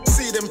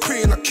 See them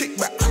pre and I kick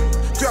back.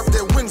 Grab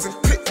their wings and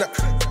click that.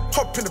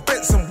 Hop in the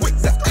Benz and whip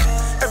that.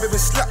 Ever been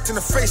slapped in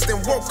the face,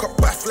 then woke up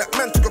bath like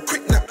man took a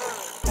quick nap.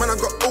 Man, I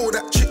got all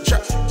that chit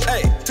chat.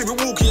 Hey, to be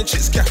walking in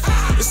chits gaff.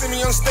 You see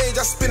me on stage,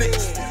 I spin it.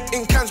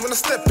 In cans when I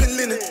step in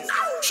linen.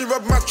 She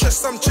rub my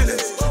chest, I'm chilling.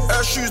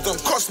 Her shoes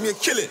don't cost me a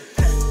killing.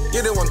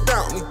 Yeah, they want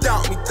doubt me.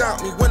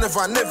 Whenever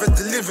I never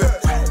deliver.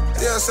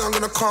 Yeah, I say I'm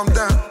gonna calm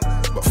down.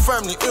 But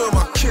family, who am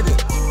I kidding?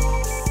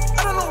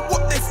 I don't know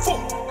what they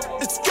thought.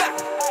 It's gap,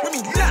 when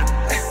me laugh.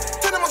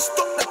 Tell them I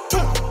stop that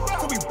talk.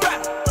 Could be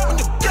back on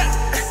your gap.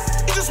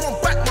 You just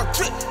want back my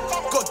drip.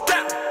 God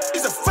damn,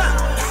 he's a fan.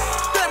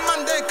 That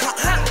man, they can't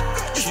hack.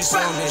 She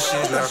told me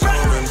she's like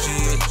OMG,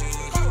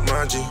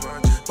 my G.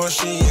 But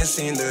she ain't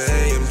seen the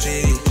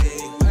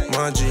AMG,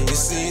 my G. You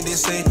see,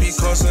 this ain't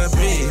because of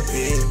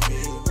BP,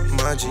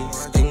 my G.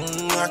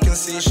 I can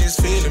see she's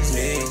feeling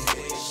me,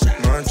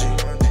 my G.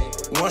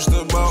 Watch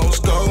the balls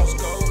go.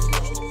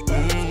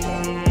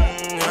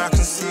 I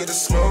can see the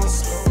smoke.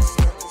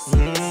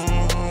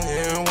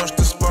 Yeah, watch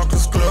the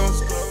sparkles glow.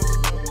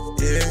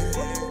 Yeah,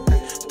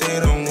 they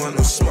don't want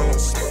no smoke.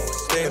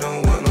 They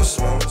don't want no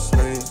smoke.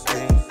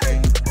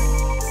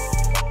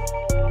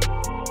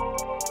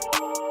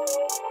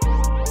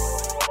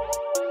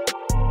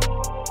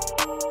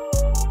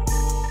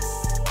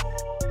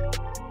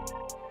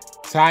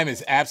 Time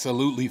is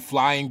absolutely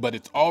flying, but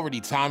it's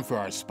already time for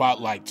our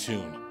spotlight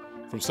tune.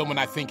 From someone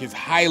I think is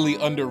highly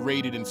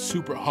underrated and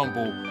super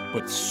humble,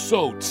 but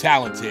so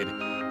talented,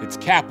 it's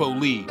Capo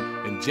Lee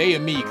and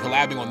JME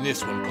collabing on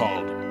this one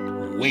called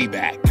Way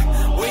Back.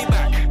 Way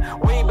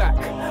back, way back,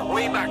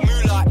 way back,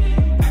 moonlight.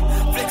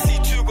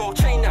 Flexi 2 gold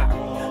chain that.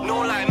 No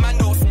lie,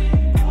 Mandos.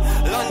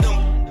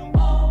 London.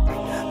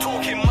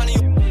 Talking money.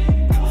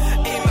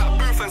 Aim at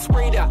booth and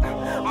spray that.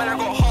 Man, I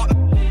got heart.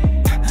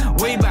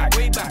 Way back,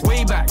 way back,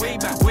 way back, way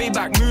back, way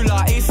back,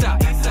 moolah, ASAP.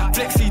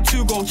 Flexi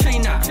 2 gold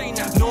chain that.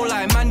 No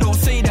lie, man, don't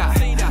say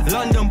that.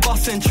 London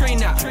bus and train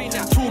that.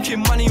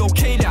 Talking money,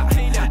 okay that.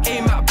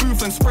 Aim at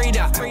booth and spray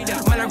that.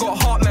 Man, I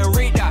got heart, man,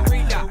 rate that.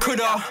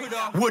 Coulda,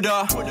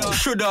 woulda,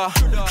 shoulda,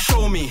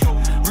 show me.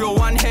 Real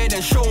one head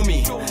and show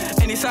me.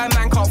 Anytime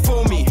man can't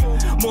fool me.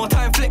 More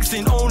time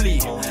flexing only.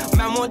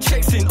 Man want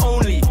checks in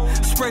only.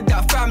 Spread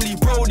that family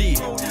Brody.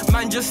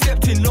 Man just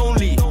stepped in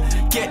lonely.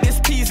 Get this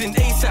peas in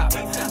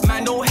ASAP.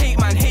 Man don't hate,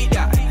 man hate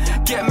that.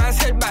 Get man's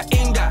head back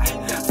in that.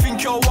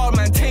 Think you're wild,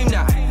 man tame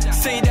that.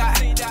 Say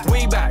that,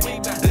 way back.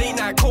 Late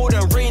night cold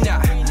and rain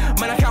that.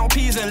 Man I count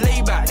peas and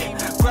lay back.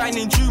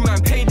 Grinding Jew,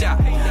 man paid that.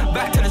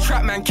 Back to the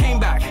trap, man came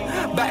back.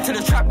 Back to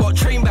the trap, got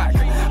train back.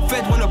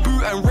 Fed when a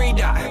boot and raid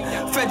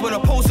that. Fed when a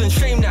post and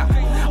shame that.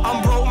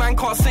 I'm broke, man,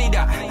 can't say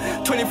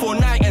that. 24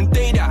 night and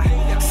day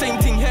that. Same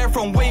thing here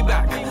from way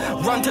back.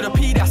 Run to the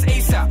P, that's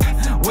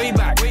ASAP. Way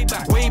back, way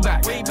back, way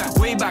back, way back,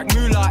 way back,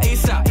 moolah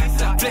ASAP.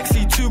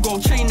 Flexi 2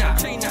 gold chain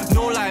that.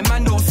 No lie,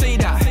 man, don't say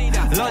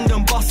that.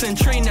 London bus and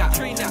train that.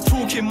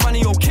 Talking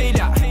money, okay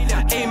that.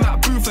 Aim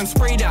at booth and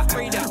spray that.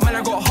 Man,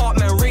 I got heart,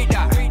 man, rate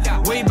that.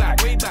 Way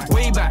back, way back,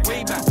 way back,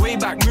 way back, way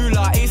back,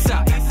 moolah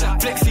ASAP.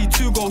 Flexi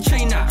 2 gold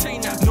chain that.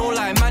 No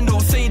lie, man,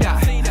 don't say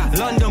that.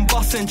 London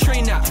bus and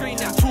train that.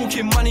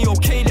 Talking money,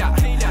 okay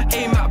that.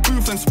 Aim at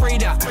booth and spray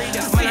that.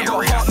 Man, I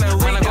got heart, man, rate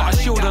that. Man, I got a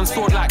shield and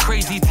sword like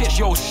crazy tits,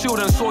 yo. Shield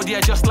and sword,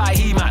 yeah, just like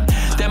He-Man.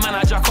 Them man,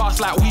 I jackass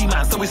like Wee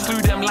Man, so we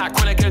slew them like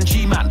Chronic and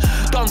G-Man.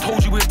 Done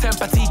told you with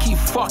tempathy, keep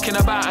fucking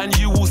about and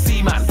you will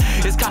see, man.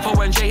 It's Capo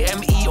and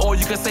JME, or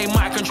you can say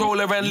my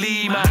controller and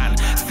Lee, man.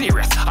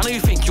 Serious, I know you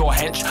think you're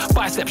hench.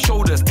 Bicep,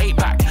 shoulders,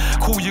 8-pack.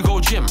 Cool, you go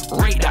gym,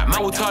 rate that.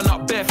 Man will turn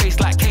up barefaced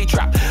like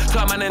K-Trap.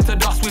 Turn man into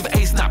dust with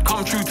A-snap.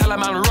 Come true, tell a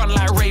man run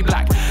like Ray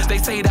Black. They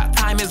say that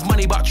time is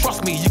money, but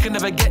trust me, you can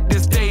never get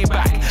this day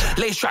back.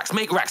 Lace tracks,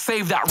 make racks,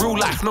 save that. Real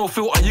life, no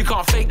filter, you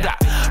can't fake that.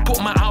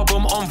 Put my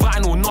album on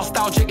vinyl,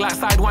 nostalgic like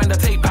Sidewinder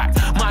tape back.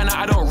 Mine,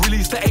 I don't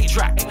release the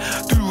 8-track.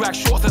 Do rag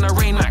shorts and a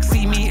rain max.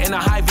 See me in a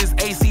high-vis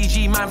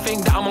ACG, man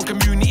think that I'm on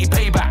community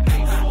payback.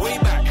 Way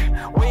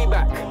back, way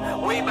back,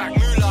 way back,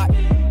 moonlight.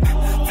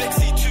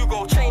 Flexi 2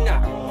 gold chain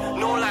that.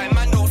 No lie,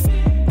 man, don't.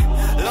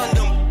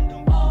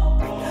 London.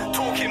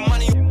 Talking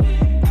money.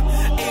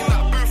 Aim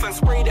at booth and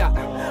spray that.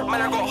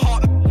 Man, I got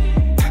heart.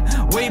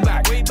 Way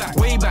back, way back,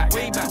 way back,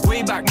 way back,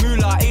 way back,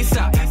 moolah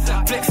ASAP.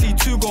 Flexi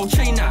 2 gold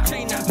chain that.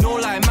 No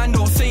lie, man,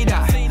 don't say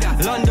that.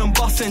 London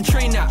bus and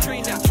train that.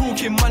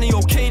 Talking money,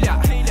 okay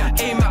that.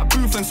 Aim at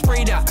booth and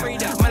spray that.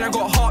 Man, I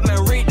got heart,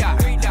 man, rate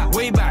that.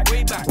 Way back,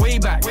 way back, way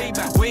back, way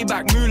back, way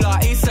back, moolah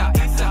ASAP.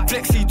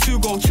 Flexi 2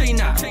 gold chain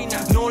that.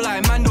 No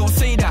lie, man, don't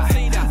say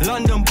that.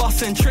 London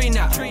bus and train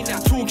that.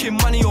 Talking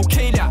money,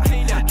 okay that.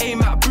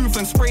 Aim at booth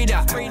and spray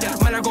that.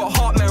 Man, I got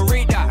heart, man,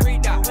 rate that.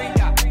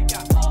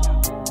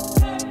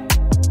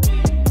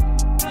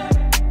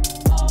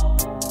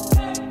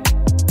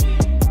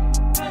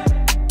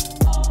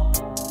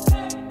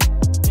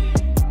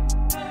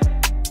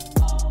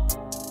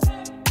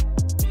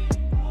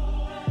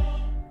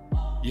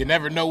 You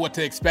never know what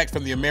to expect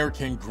from the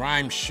American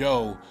Grime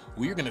Show.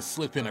 We're going to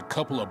slip in a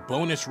couple of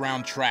bonus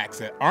round tracks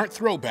that aren't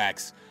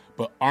throwbacks,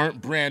 but aren't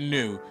brand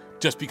new,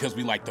 just because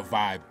we like the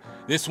vibe.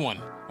 This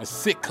one, a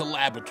sick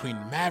collab between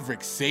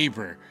Maverick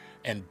Sabre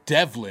and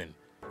Devlin,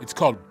 It's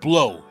called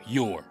Blow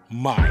Your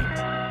Mind.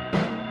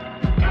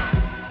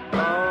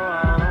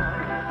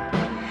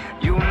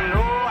 You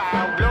know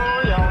I'll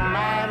blow your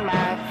mind,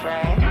 my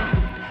friend,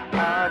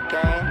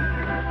 again.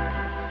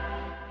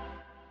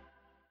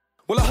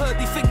 Well, I heard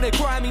they think they're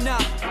grimy now.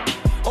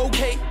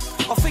 Okay,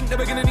 I think that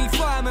we're gonna need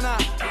firemen now.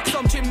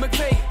 Some Jim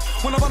McVeigh.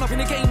 When I run up in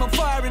the game, I'm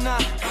firing now.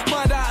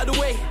 Mind out of the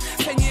way.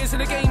 10 years in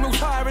the game, no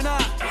tiring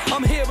out.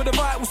 I'm here with a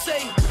vital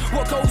say.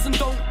 What goes and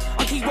don't.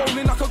 I keep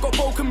rolling like I got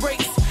broken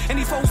brakes.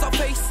 Any foes I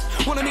face,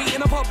 wanna meet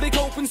in a public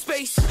open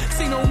space.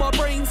 Seen all my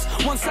brains,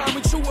 one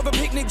sandwich short of a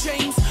picnic,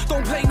 James.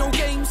 Don't play no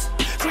games.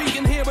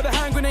 Cregan here with a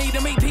hand grenade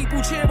and make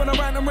people cheer when I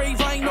rant and rave.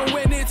 I ain't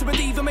nowhere near to a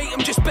diva, mate,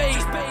 I'm just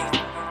babe.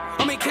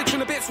 I make kids from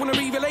the bits wanna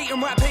re-relate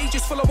and rap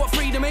pages full of what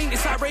freedom ain't.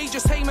 It's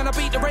outrageous, hey man, I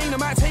beat the rain.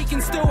 I'm out taking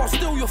still, I'll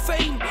steal your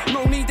fame.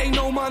 No need, they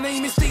know my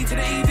name is D to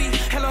the EV.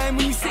 Hell I am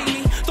when you see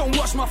me, don't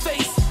watch my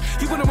face.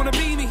 You wouldn't wanna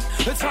be me.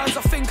 At times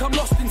I think I'm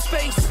lost in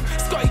space.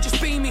 Scotty,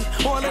 just be me,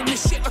 or I'll end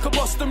this shit like a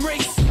Boston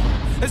race.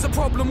 There's a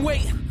problem,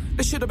 wait,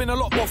 there should have been a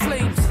lot more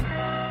flames.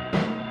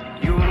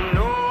 You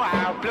know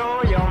I'll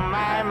blow your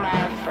mind,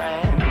 my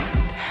friend,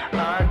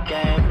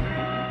 again.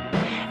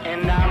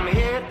 And I'm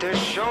here to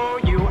show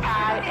you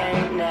I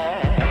ain't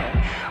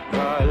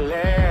never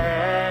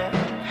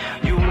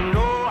left. You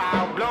know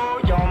I'll blow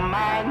your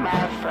mind,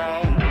 my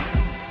friend.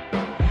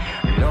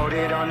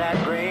 Loaded on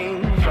that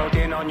green,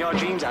 floating on your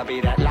dreams. I'll be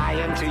that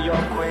lion to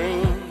your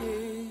queen.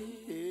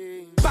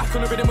 Back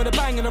on the rhythm with a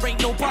bang and there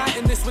ain't no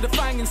biting this with a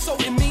fang.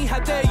 Insulting me, how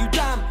dare you,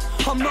 damn.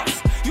 I'm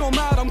nuts, you're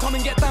mad, I'm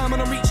coming get down.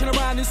 And I'm reaching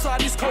around inside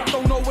this coat.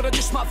 Don't know what I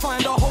just might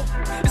find, I hope.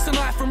 It's a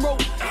knife and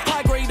rope.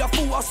 High grade, I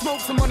thought I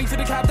smoked some money for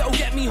the cab that'll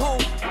get me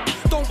home.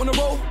 Don't wanna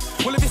roll,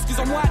 well if it's cause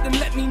I'm white then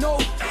let me know.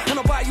 And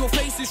I'll buy your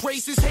faces,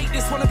 racists hate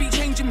this. Wanna be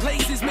changing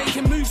places,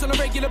 making moves on a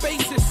regular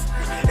basis.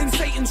 In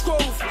Satan's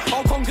grove,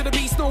 I'll conquer the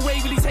beast, no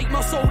way will he take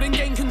my soul. Then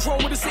gain control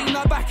with a scene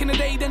like back in the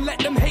day. Then let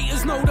them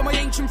haters know that my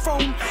ancient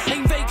throne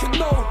ain't vacant,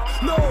 no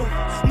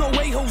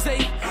way Jose.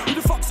 Who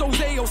the fuck's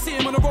Jose? I'll see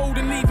him on the road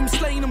and leave him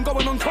slain. I'm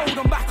going on cold,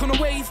 I'm back on the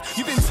wave.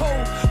 You've been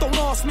told, don't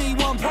ask me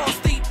why I'm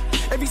past deep.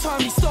 Every time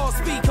he starts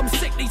speak, I'm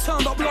sick, they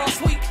turned up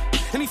last week.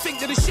 And he think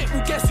that the shit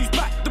will guess who's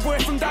back. The boy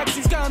from Dabs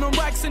who's going on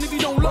rags. And if you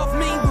don't love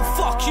me, well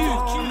fuck you.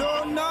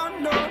 No,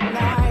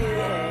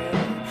 yeah.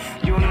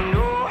 You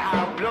know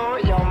I'll blow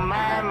your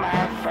mind,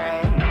 my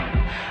friend,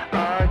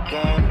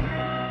 again.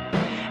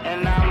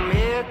 And I'm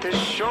here to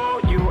show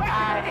you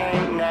I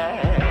ain't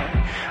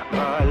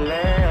never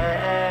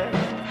left.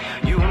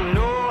 You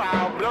know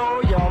I'll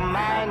blow your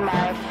mind,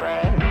 my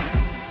friend.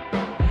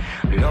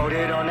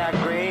 Loaded on that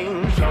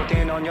green,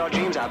 floating on your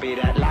dreams. I'll be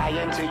that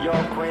lion to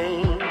your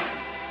queen.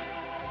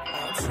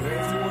 To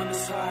everyone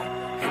that's high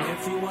and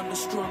everyone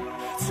that's strong.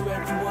 To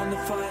everyone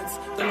that finds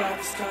the life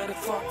is kind of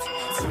fucked.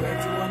 To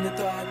everyone that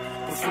died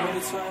before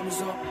the time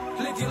is up.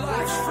 Live your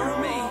lives through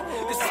me,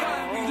 it's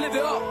time we live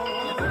it up.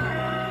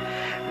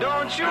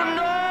 Don't you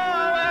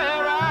know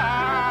where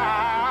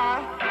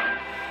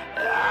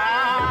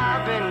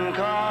I've been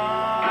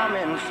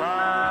coming from?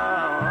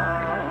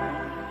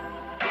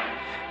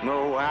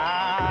 No,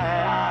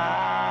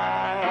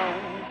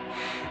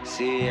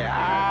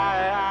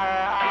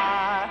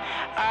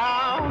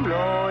 I'll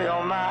blow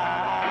your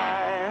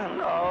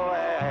mind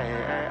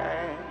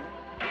away.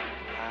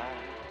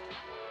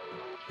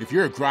 If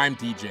you're a grime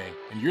DJ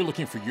and you're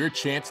looking for your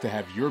chance to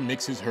have your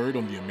mixes heard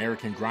on the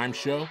American Grime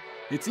Show,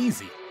 it's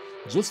easy.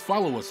 Just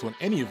follow us on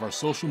any of our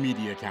social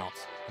media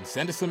accounts and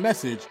send us a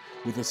message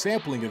with a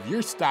sampling of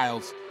your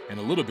styles and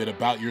a little bit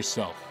about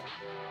yourself.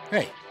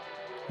 Hey,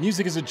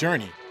 music is a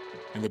journey,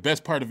 and the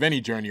best part of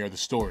any journey are the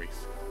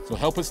stories. So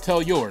help us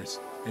tell yours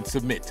and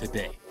submit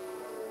today.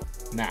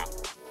 Now,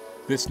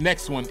 this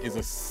next one is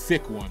a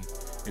sick one.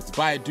 It's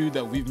by a dude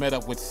that we've met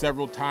up with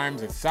several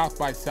times at South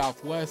by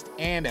Southwest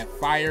and at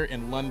Fire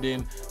in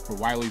London for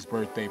Wiley's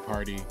birthday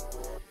party.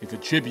 It's a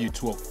tribute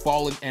to a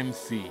fallen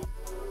MC.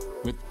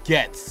 With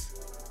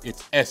Gets,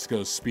 it's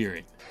Esco's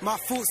Spirit. My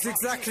thoughts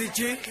exactly,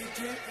 G.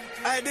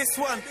 Hey, this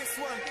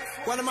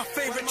one of my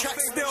favorite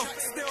tracks still.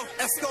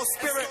 Esco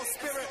Spirit.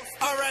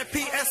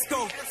 R.I.P.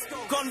 Esco.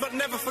 Gone but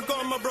never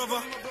forgotten, my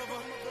brother.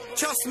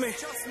 Trust me.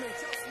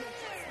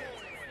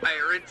 Hey,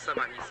 Rinsa,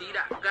 man, you see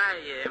that guy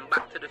here in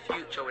Back to the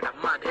Future with that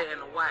mad hair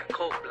and a white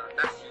coat, blood?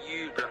 That's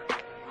you, blood.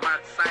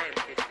 Mad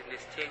scientist in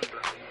this thing,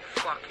 blood.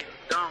 Fucking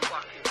dumb,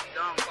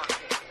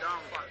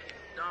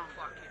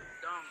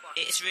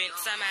 It's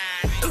Rinsa,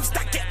 man. Who's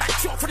that? Get back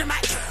short for the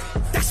mic.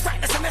 That's right,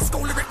 that's an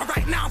Esco lyric. But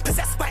right now I'm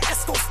possessed by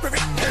Esco Spirit.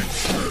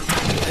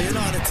 Hey, you know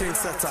how the thing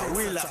set up.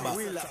 We lap back.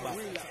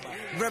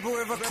 Rebel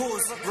with a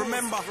cause.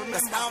 Remember,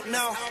 that's out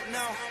now.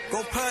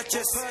 Go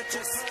purchase.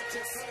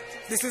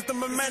 This is the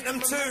momentum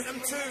too.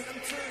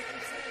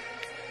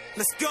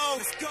 Let's go.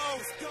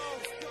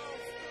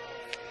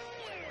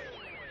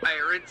 Hey,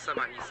 Rinsa,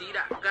 man, you see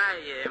that guy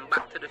here in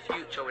Back to the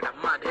Future with that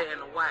mad hair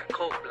and a white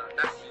coat, blood?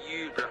 That's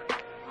you,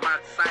 blood.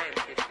 Mad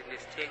scientist in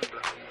this thing,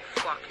 blood.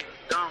 Fucking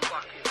dumb.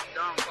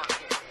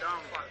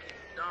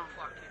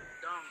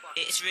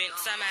 It's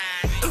Rinsa,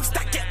 man. Who's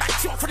that? Get back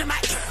short for the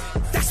mic.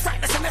 That's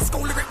right, that's an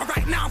Esco lyric. But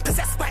right now I'm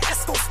possessed by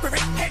Esco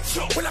spirit.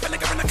 Headshot. We'll have a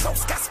nigga in a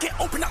close casket.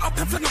 Open it up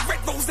and fling a red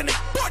rose in it.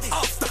 Body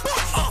after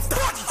body after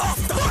body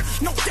after body.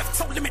 No death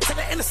toll limit to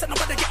the innocent.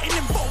 Nobody getting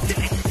involved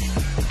in it.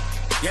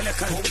 Yeah,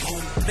 look at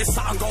this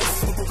song goes.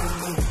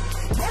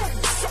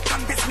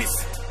 Shotgun business.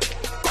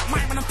 Got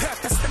mine when on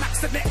purpose. Then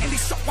accidentally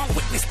shot one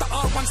witness. The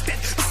R1's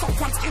dead. The soft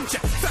one's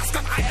injured. First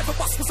gun I ever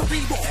bust was a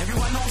reroll.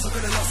 Everyone knows I'm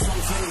gonna lost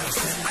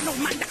something. I know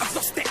man that I've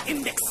lost their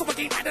index. So I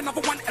ain't had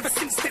another one ever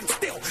since then.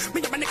 Still,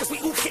 me and my niggas, we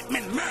all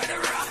hitmen.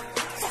 Murderer.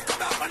 Fuck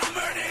about when I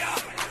murder ya.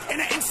 In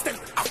an instant,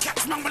 I'll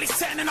catch man while he's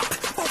turning up.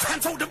 Both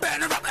hands hold the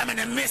burner up. I'm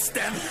gonna miss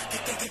them.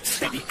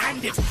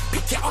 Steady-handed.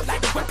 Pick it up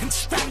like the weapon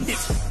stranded.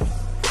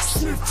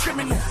 Smooth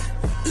criminal.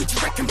 Who do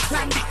you reckon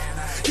planned it?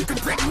 You can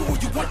break me all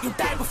you want, you'll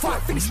die before I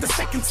finish the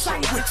second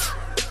sandwich.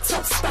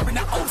 Toaster in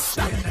the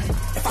Ulster.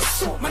 If I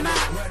sort my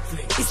night,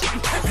 he's getting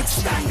peppered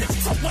standard.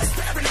 Top worst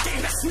better in the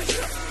game, that's me.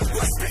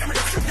 Worst better in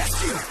the crew,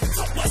 that's you.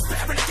 Top worst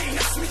better in the game,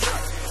 that's me.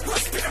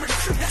 Worst better in the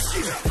crew, that's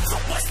you.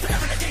 Top worst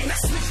better in the game,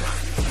 that's me.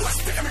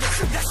 Worst better in the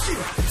crew, that's you.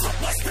 Top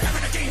worst better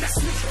in the game, that's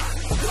me.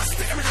 Worst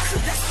better in the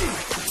crew, that's you.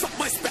 Top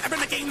worst better in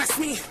the game, that's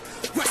me.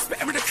 Worst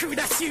better in the crew,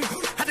 that's you.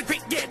 Had a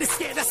great year this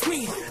year, that's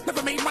me.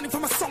 Never made money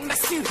from a song,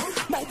 that's you.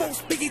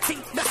 Mobiles, Biggie T,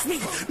 that's me.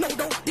 No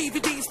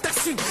DVDs,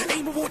 that's you.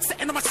 Aim awards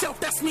setting on myself,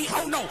 that's me.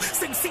 Oh no,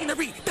 same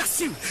scenery, that's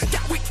you.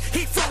 Gatwick,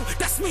 Heathrow,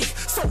 that's me.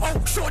 So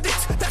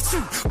Shoreditch, that's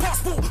you.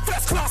 Passport,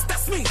 first class,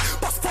 that's me.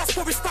 Bus pass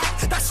for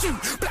respect, that's you.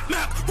 Black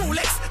Merc,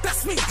 Rolex,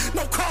 that's me.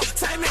 No car,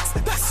 Timex,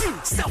 that's you.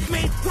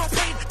 Self-made, well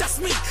paid, that's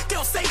me.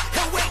 Girls say,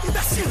 hell wait,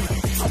 that's you.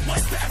 Top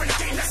worst better in the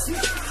game, that's me.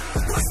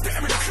 Worst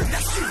better in the crew,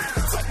 that's you.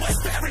 Top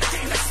worst better in the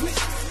game, that's me.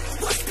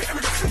 Worst better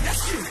in the crew,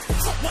 that's you.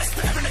 Top worst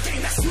better in the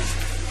game, that's me.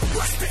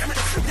 Worst better in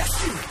the crew, that's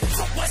you.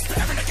 Top worst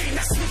better in the game,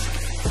 that's me.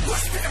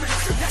 Worst better in the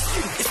crew, that's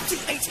you. It's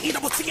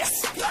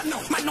GHETTS. No,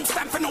 man don't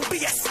stand for no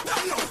BS.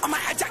 No, I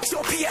might hijack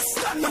your PS.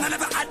 When I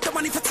never had the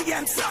money for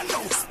TMs.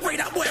 No, spray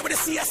that boy with a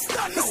CS.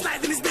 No,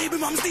 slide in his baby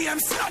mum's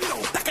DMs. No,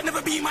 that can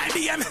never be my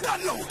DM.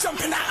 No,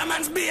 jumping out a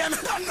man's BM.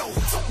 No,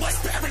 top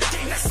worst better in the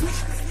game, that's me.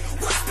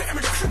 Worst better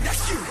in the crew,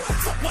 that's you.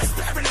 Top worst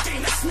better in the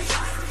game, that's me.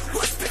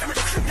 Worst better in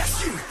the crew,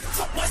 that's you.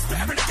 Top worst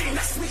better in the game,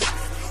 that's me.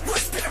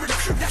 Worst better in the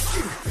crew, that's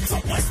you.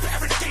 Top worst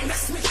better in the game,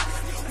 that's me.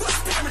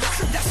 Worst better in the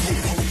crew, that's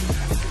you.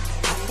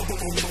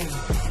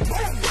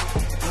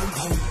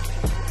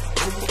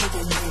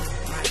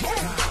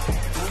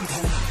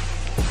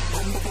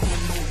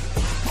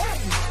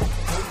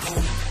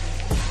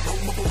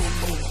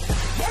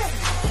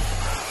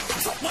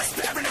 Top worst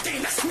better in the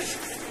game, that's me.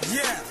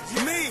 Yeah,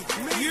 me,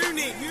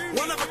 unique,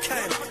 one of a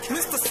kind,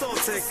 Mr. Soul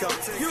Taker,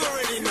 you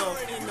already know.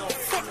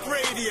 Fuck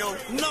radio,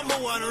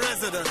 #1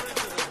 resident.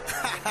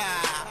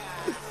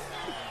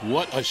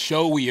 What a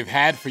show we have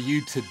had for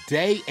you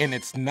today, and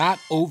it's not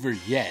over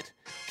yet.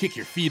 Kick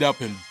your feet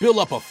up and build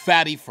up a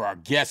fatty for our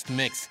guest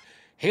mix.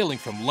 Hailing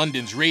from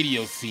London's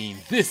radio scene,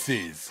 this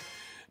is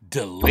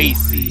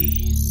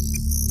Lacey.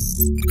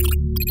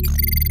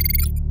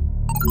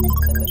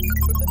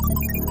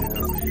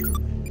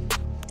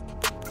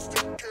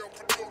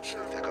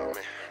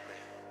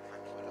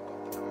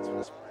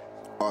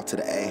 R to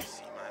the A.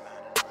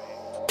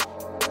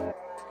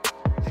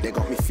 They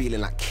got me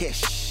feeling like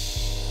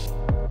Kish.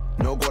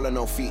 No goal and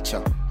no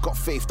feature. Got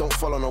faith, don't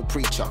follow no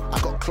preacher. I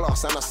got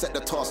class and I set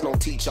the task, no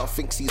teacher.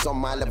 Thinks he's on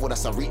my level,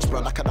 that's a reach,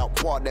 blood. I can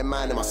outquad them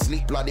man in my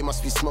sleep, blood. He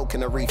must be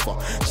smoking a reefer.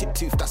 Chip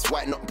tooth, that's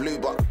white, not blue,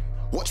 but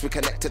watch me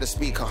connect to the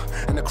speaker,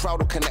 and the crowd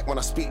will connect when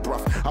I speak,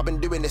 bruv. I've been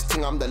doing this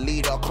thing, I'm the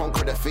leader.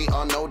 Conquer the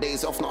feater, no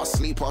days off, not a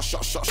sleeper.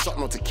 Shot,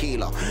 no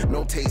tequila.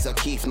 No taser,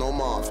 Keith, no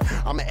Marv.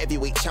 I'm a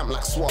heavyweight champ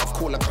like Suave.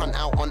 Call a cunt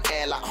out on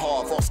air like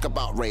Harv. Ask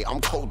about Ray,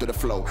 I'm cold to the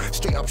flow.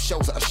 Straight up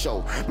shells at a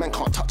show. Man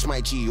can't touch my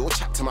G or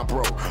chat to my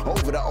bro.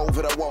 Over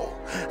the wall.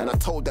 And I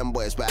told them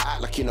boys, but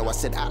act like you know. I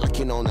said act like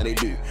you know, now they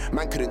do.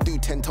 Man couldn't do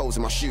 10 toes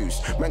in my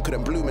shoes. Man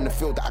couldn't bloom in the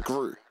field that I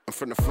grew. I'm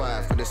from the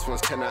 5, but this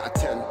one's 10 out of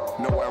 10.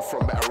 Know where I'm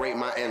from, better rate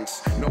my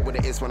ends. Know what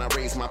it is when I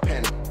raise my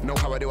pen. Know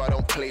how I do, I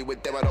don't play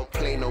with them, I don't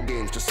play no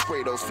games. Just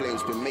spray those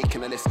flames, been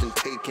making a list and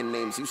taking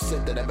names. You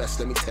said they're the best,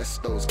 let me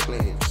test those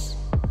claims.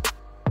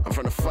 I'm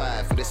from the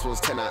 5, but this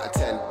one's 10 out of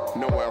 10.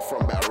 Know where I'm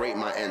from, better rate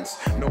my ends.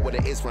 Know what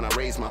it is when I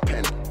raise my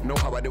pen. Know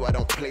how I do, I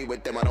don't play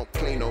with them, I don't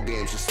play no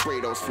games. Just spray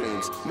those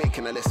flames,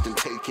 making a list and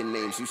taking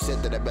names. You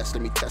said they're the best,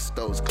 let me test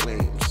those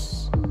claims.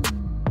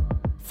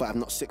 5,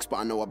 not 6, but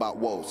I know about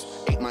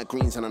woes. 8 my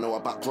greens and I know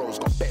about grows.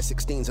 Got bare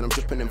 16s and I'm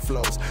dripping in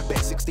flows. Bare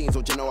 16s,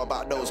 what do you know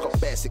about those? Got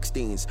bare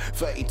 16s.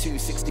 32,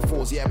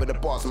 64s, yeah, with the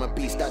bars, I'm a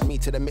beast. Add me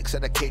to the mix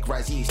of the cake,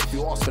 rise yeast. If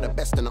you ask for the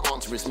best and the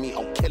answer is me,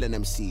 I'll kill an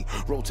MC.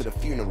 Roll to the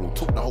funeral,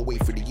 talk the whole way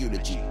through the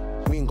eulogy.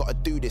 We ain't gotta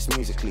do this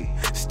musically.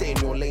 Stay in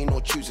your lane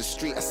or choose a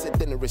street. I said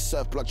dinner is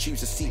served, blood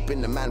choose a seep in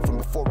the man from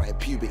before I had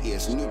puberty.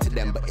 It's new to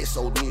them, but it's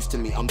old news to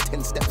me. I'm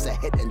 10 steps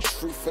ahead and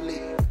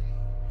truthfully,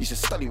 you should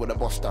study what the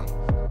boss done.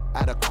 I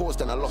had a cause,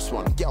 then I lost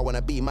one. Girl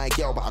wanna be my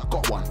girl, but I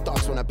got one.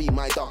 Darks wanna be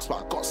my darks,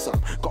 but I got some.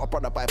 Got a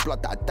brother by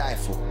blood that I'd die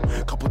for.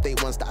 Couple day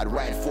ones that I'd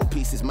ride for.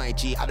 Pieces my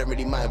G, I don't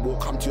really mind. We'll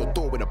come to your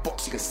door with a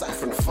box you can sign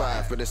from the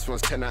 5. but this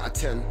one's 10 out of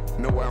 10.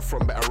 Know where I'm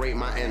from, better rate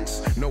my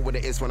ends. Know what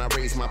it is when I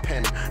raise my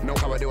pen. Know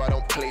how I do, I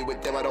don't play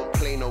with them, I don't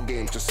play no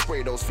games. Just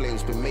spray those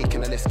flames, been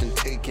making a list and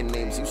taking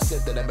names. You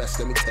said they're the best,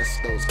 let me test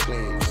those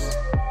claims.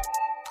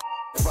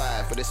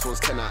 5, but this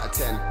one's 10 out of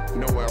 10.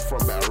 Know where I'm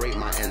from, better rate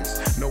my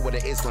ends. Know what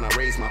it is when I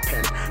raise my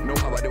pen. Know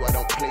how I do, I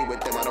don't play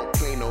with them, I don't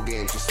play no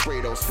games. Just spray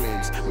those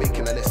flames,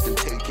 making a list and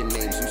taking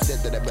names. You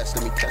said they're the best,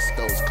 let me test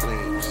those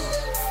claims.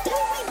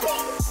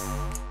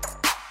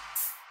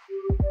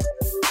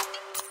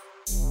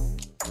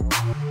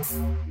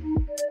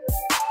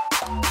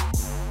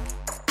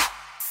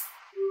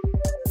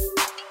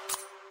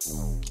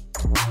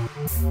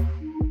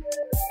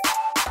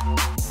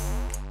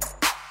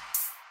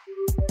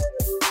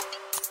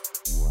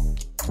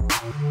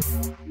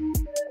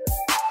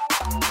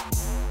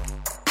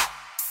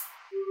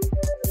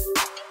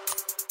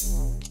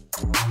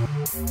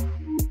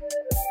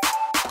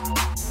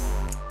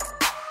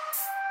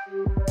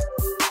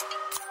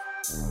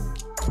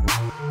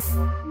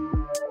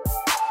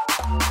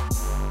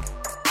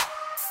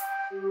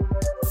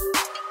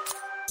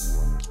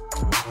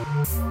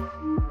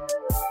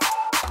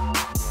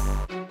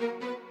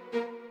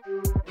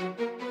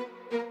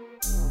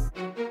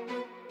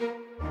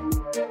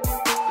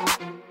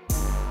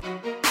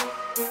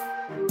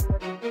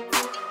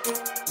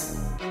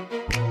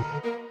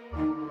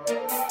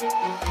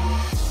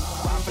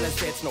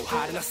 No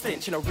hiding a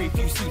stench in a reef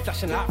you see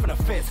flashing light from the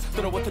fence.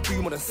 Don't know what to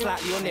do more than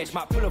slightly on edge.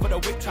 Might pull over the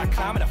whip, try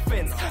climbing the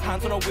fence.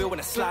 Hands on the wheel when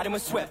it's sliding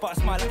with sweat. But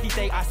it's my lucky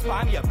day, I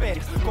spy me a bend.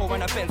 Go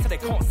around a bend so they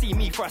can't see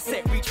me for a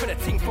set. Reach for the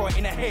ting for it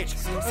in a hedge.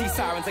 See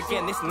sirens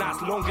again, this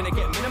night's long, gonna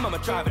get minimum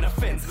of driving a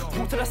fence.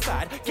 Pull to the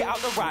side, get out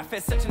the ride.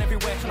 Fence searching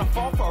everywhere, trying to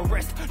fall for a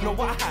rest. Know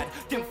what I had,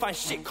 didn't find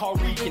shit, car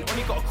reeking.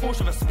 Only got a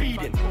caution for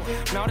speeding.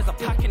 Now there's a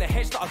pack in the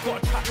hedge that I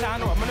gotta track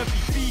down or I'm gonna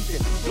be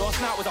beefing.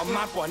 Last night was a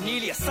mad one,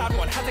 nearly a sad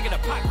one. Had to get a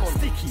pack on.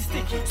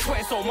 Sticky,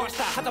 sweating so much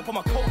that I had to put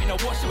my coat in a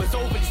wash. It was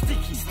overly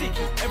sticky.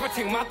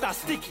 Everything mad that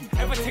sticky.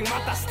 Everything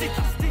mad that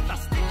sticky.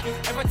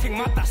 Everything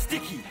mad that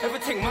sticky.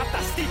 Everything mad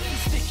that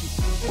sticky.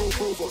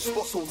 Bro, got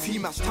spots on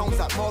T-Match, towns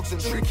like Margs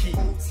and Tricky.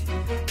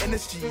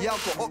 NSG, yeah,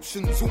 I've got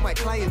options, all my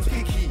clients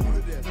picky.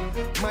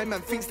 My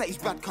man thinks that he's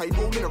bad, cause he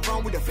rolling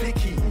around with a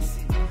flicky.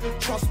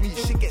 Trust me,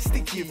 shit gets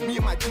sticky. If me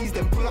and my G's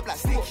then pull up like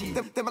sticky.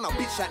 Them man a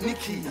bitch like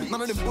Nicky.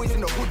 None of them boys in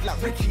the hood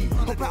like Ricky.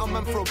 Hop out a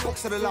man for a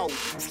box of the loud.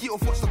 Ski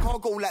off, watch the car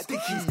go like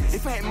Dicky.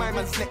 If I hit my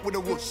man's neck with a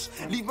whoosh,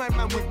 leave my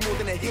man with more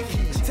than a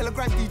hickey.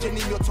 Telegram DJ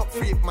name your top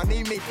 3. If my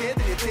name ain't there,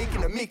 then you're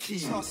taking a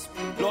Mickey.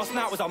 Last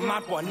night was a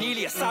mad one,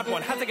 nearly a sad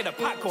one. Had to get a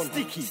pack on.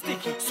 Sticky.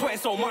 Sweating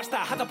so much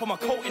that I had to put my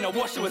coat in a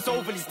wash. It was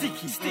overly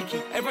sticky.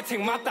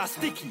 Everything mad that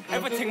sticky.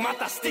 Everything mad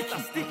that sticky.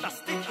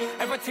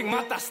 Everything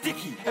mad that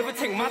sticky.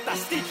 Everything mad that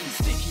sticky.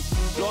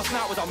 Last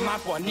night was a mad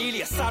one,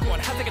 nearly a sad one.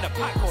 Had to get a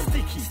pack on.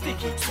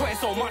 Sticky. Sweating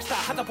so much that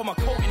I had to put my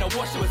coat in a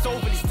wash. It was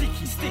overly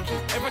sticky.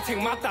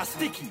 Everything mad that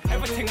sticky.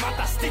 Everything mad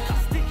that sticky.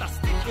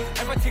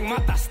 Everything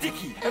mad that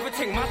sticky.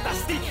 Everything mad that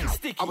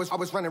sticky. I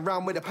was running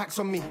around with the packs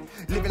on me,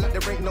 living like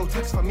there ain't no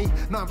tax for me.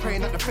 Now I'm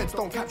praying that the feds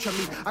don't capture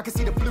me. I can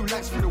see the blue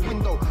lights through the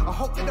window. I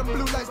hope that the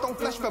blue lights don't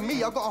flash for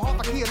me. I got a half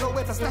a key and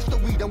nowhere to stash the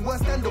weed, and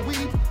worse than the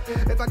weed,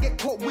 if I get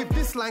caught with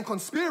this line,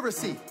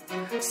 conspiracy.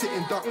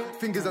 Sitting duck,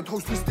 fingers and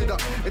toes twisted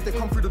up. If they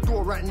come through the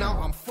door right now,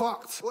 I'm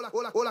fucked.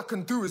 All I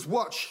can do is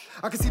watch.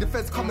 I can see the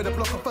feds coming to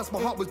block. At first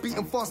my heart was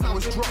beating fast, now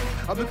it's dropped.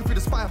 I'm looking through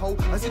the spy hole.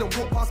 I see them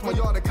walk past my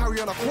yard and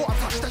carry on a quarter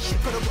touch. That shit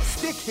could have got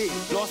sticky.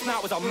 Last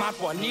night was a mad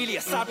one, nearly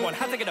a sad one.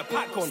 Had to get a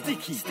pack on.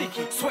 Sticky.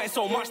 Sweating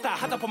so much that I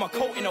had to put my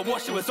coat in a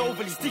wash. It was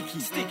overly sticky.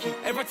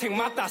 Everything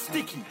mad that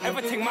sticky.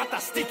 Everything mad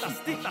that sticky.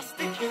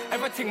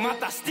 Everything mad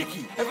that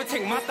sticky.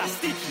 Everything mad that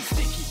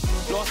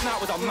sticky. Last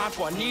night was a mad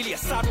one, nearly a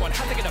sad one.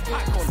 Had to get a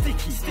pack on.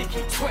 Sticky.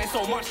 Sweating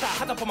so much that I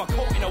had to put my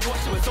coat in a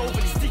wash. It was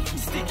overly sticky.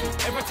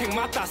 Everything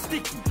mad that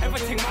sticky.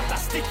 Everything mad that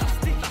sticky.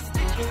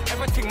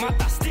 Everything mad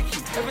that sticky.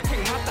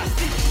 Everything mad that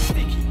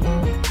sticky.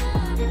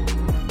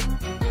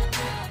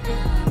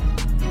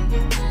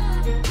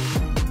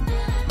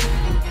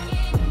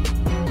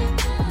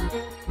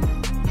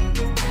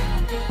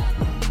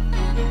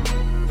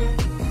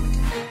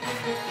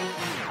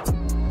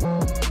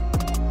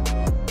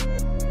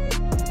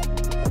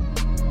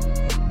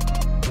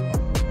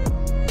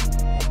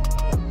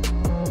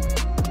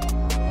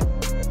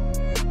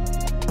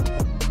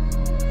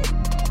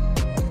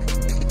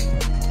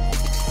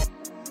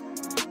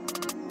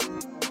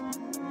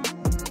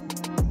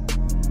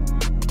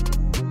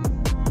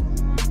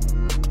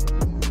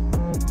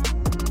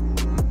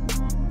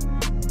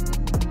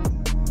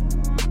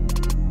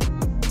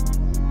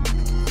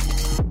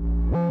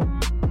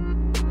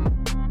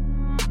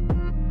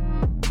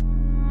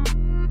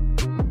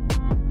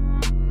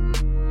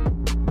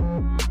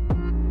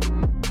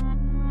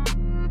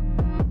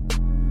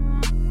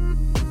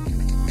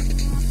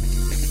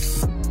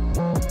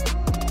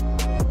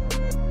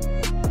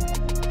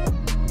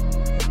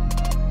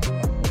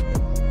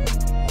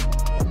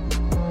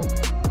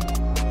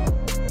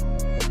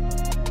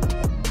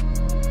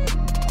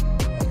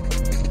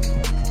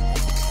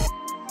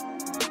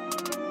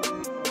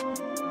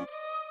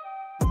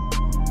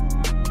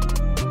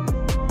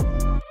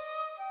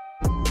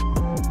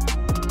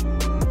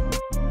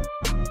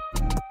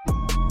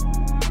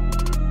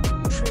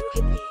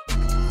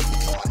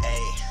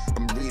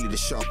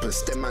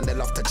 murderous. Them man, they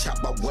love to chat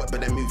about work,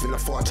 but they're moving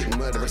lethargic.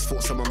 Murderous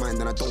thoughts on my mind,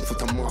 and I don't think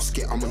to mask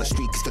it. I'm on the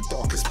street, it's the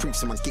darkest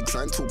proofs of my gigs.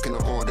 I ain't talking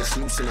to artists.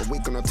 Loose in a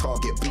wig on a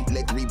target.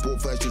 Bootleg,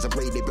 rebought versions of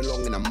Ray, they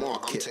belong in a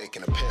market. I'm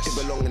taking a piss.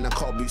 They belong in a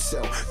car boot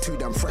cell. Too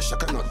damn fresh, I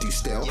cannot do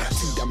stale.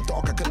 Too damn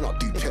dark, I cannot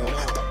do pale.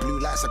 That blue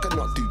lights, I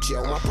cannot do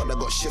jail. My brother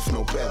got shift,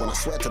 no bail. And I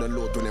swear to the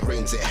Lord, when it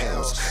rains, it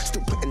hails.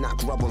 Still putting that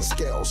grub on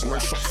scales. No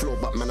shop floor,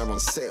 but man are on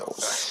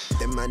sales.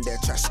 Them man there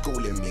try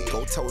schooling me.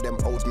 Go tell them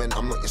old men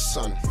I'm not your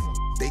son.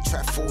 They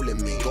try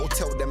fooling me. Go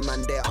tell them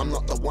man there I'm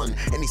not the one.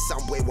 Any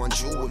sound way one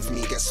jewel with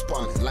me get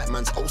spun. Like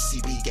man's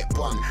OCB get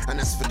bun. And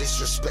as for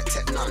disrespect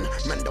at none,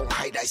 man don't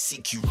hide, I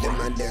seek you. Them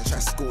man there try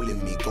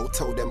schooling me. Go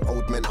tell them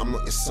old men I'm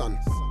not your son.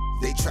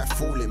 They try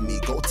fooling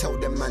me. Go tell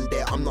them man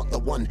there I'm not the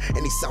one.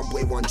 Any sound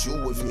way one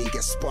jewel with me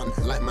get spun.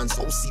 Like man's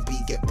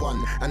OCB get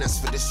bun. And as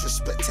for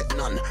disrespect at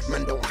none,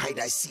 man don't hide,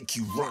 I seek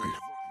you, run.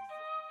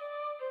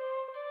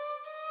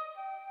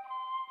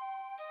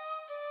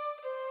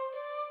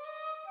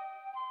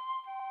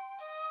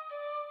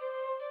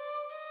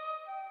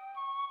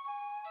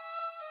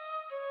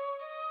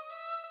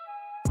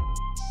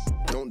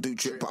 Don't do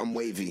drip, but I'm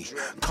wavy.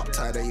 Cup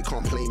tighter, you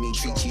can't play me.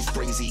 Treat cheese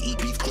crazy, eat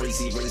beef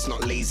crazy. Raise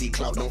not lazy,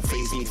 cloud don't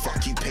phase me.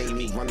 Fuck you, pay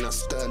me, run that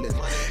sterling.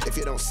 If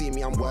you don't see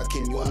me, I'm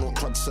working. You're not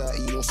crud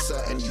certain, you're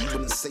certain. You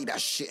wouldn't say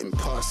that shit in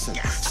person.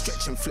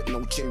 Stretch and flip,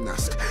 no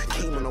gymnast.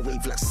 Came on a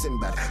wave like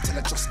Sinbad. Till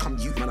I just come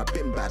you, man, I've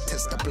been bad.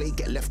 Test the blade,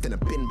 get left in a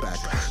bin bag.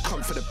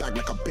 Come for the bag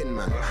like a bin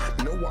man.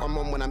 Know what I'm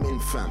on when I'm in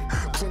fam.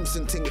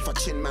 Crimson ting if I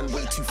chin man,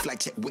 way too flag,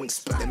 check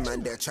wingspan. Them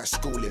man there try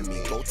schooling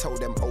me. Go tell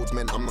them old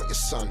men I'm not your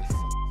son.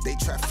 They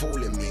try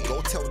fooling me.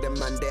 Go tell them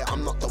man there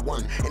I'm not the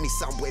one. Any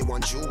sound way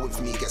one jewel with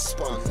me get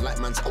spun. Like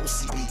man's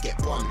OCB get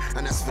bun.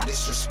 And as for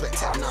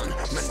disrespect at none,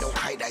 man don't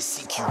hide, I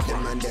seek you.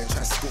 Them man there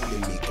try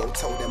schooling me. Go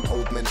tell them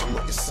old men I'm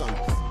not your son.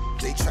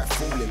 They try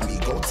fooling me.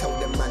 Go tell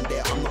them man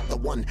there I'm not the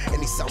one.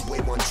 Any sound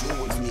way one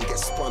jewel with me get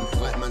spun.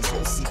 Like man's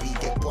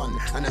OCB get bun.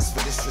 And as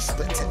for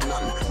disrespect at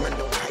none, man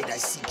don't hide, I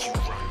seek you.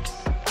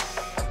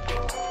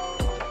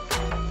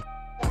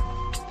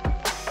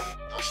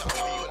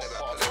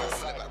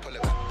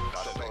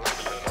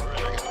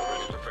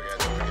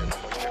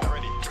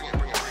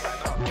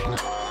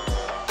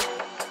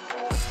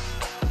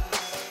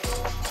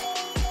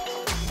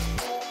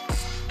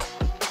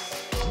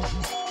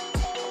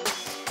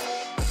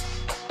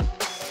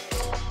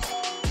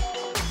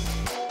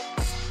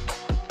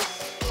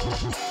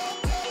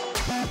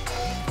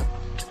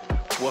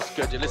 What's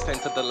good? You're listening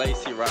to the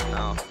Lacey right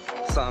now.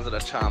 Sounds of the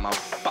charm.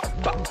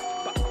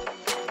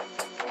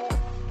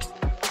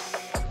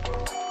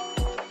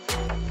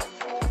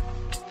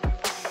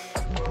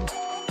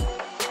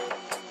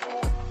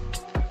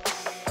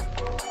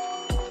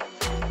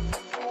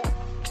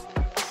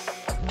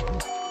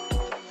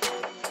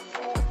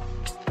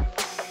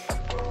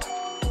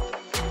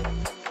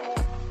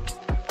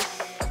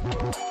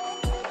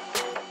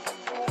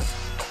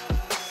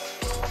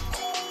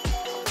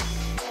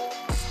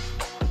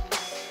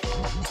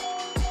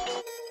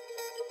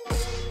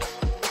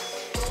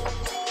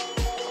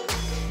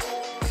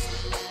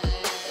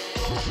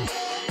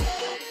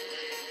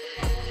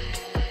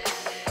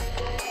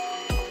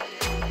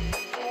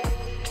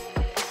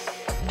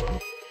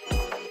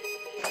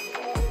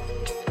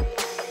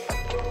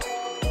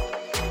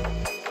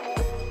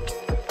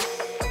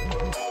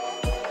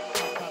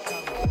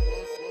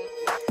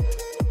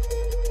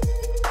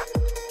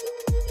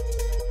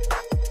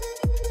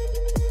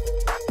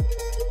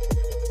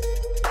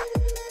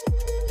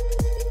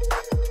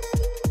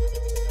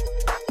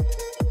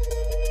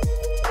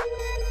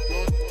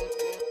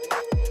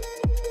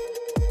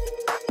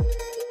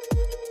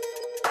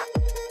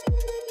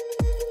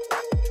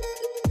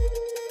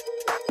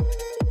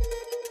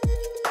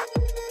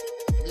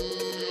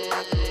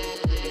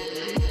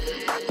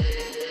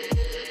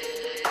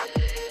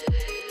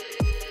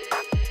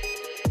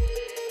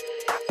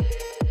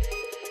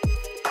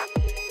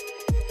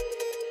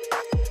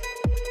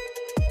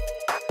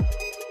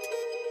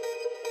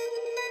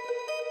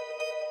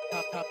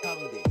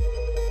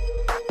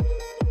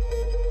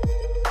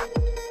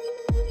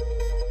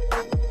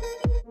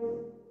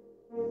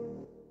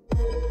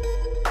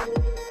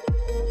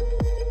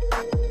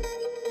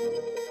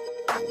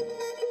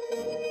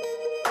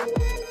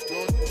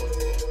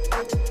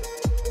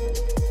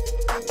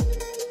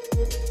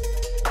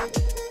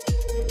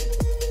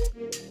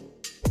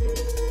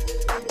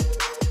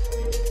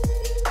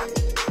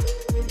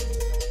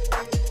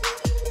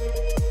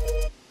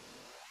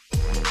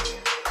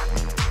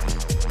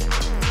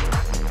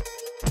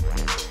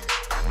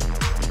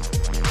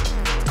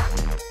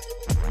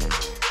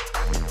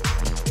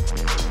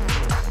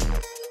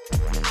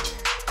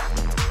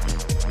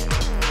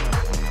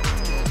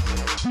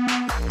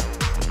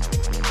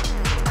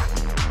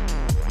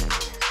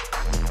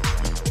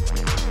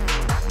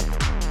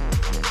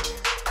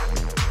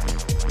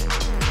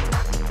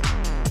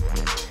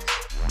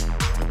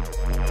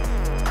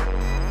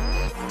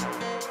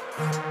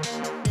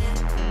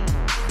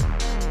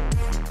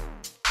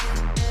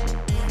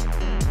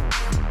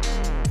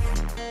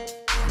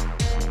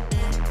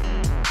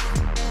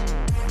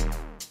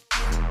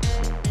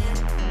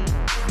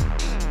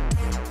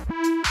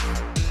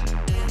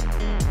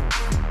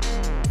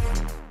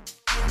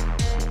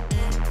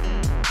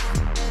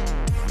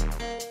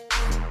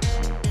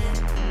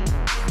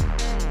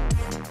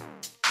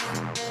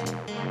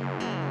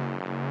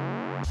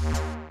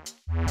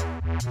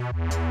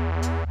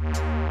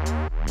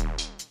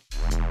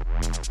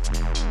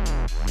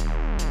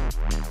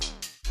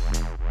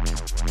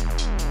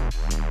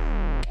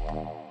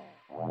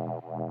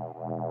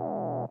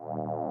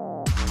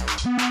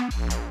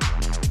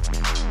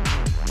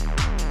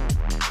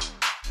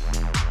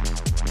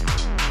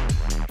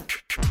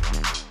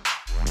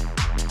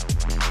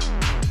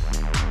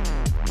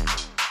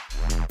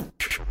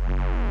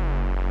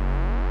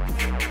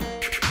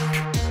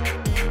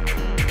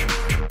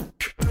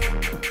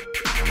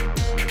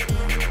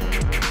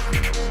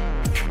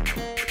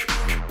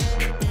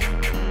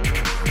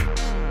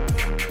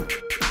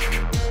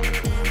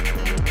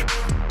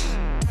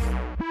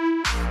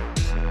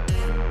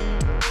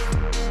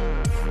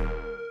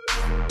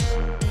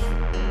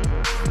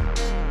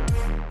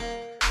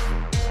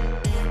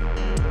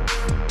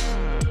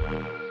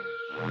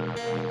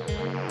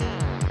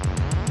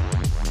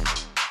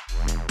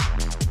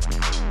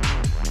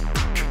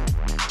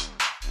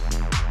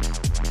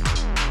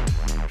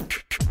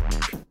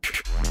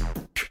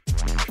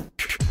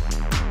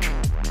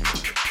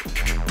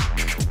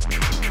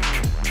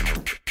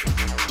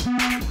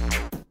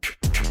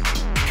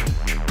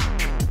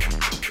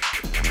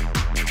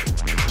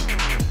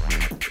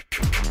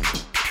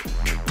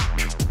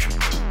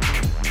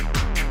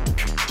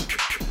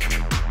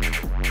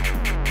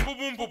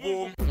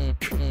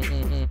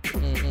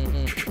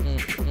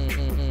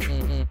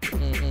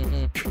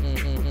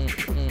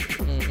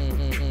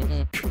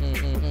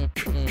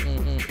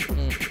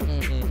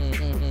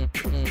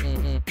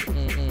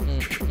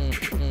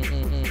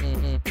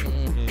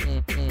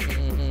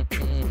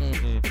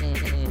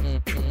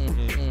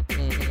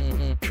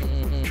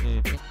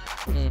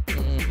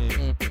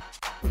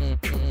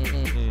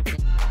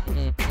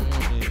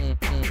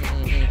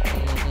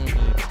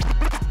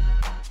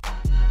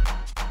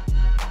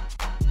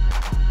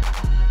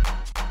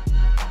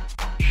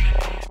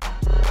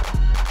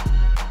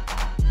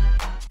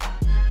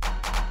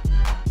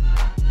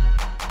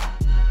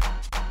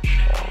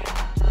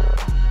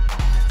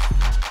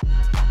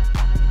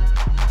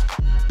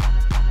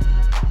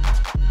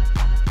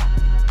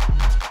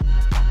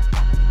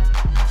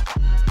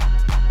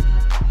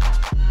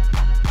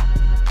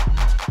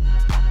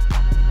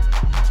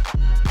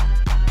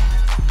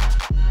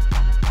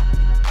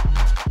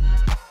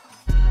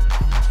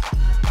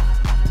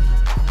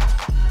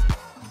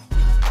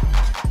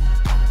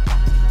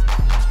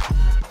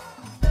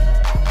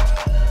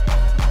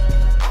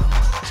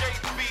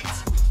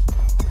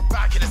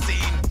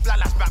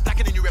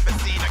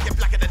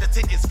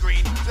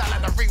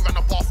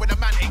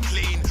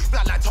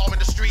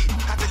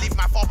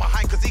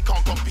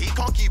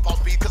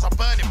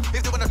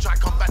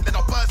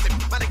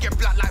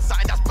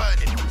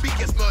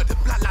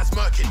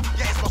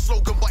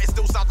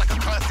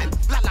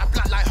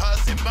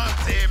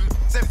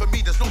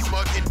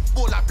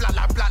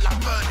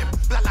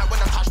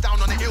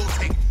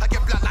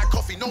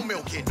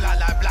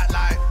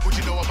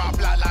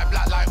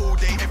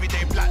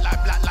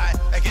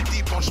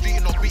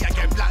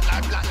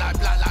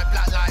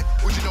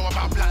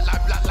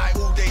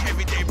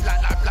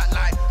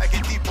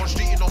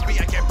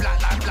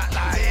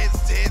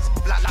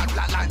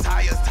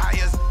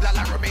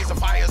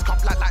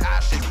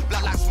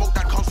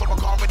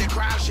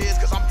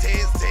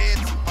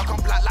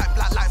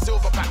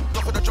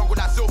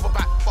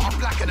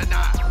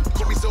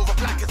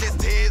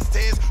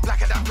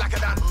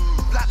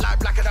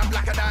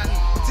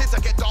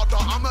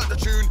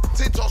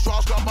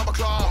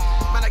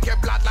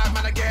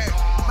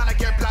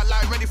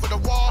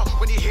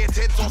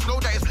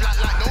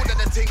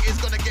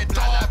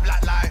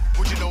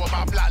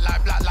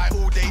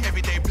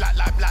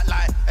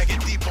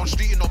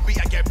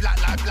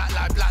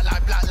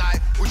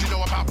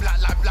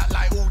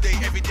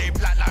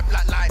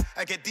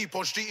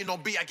 Street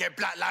on beat, I get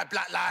black light,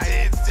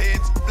 tits,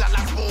 tits, black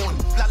light spawn,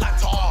 black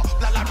light tar,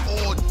 black light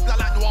board, black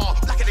light noir,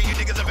 blacker than you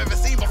niggas have ever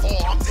seen before.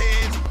 I'm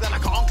tits, black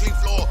like an unclean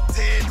floor,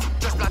 tits,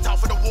 just blacked out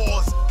for the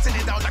wars,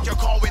 tinted down like your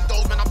car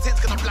windows, man, I'm tits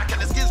cause I'm black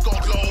and the skin's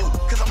gon' glow,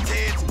 cause I'm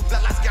tits,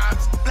 black like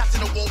scabs, blacked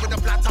in the wall with the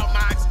blacked out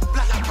mags,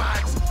 black like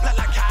bags, black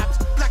like cabs,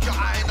 black your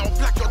eye, no,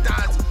 black your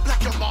dads,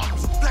 black your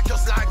moms, black your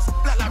slags,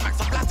 black like max,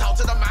 I'm blacked out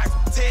to the max,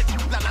 tits,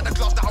 black like the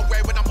gloves that I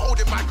wear when I'm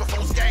holding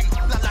microphones, gang,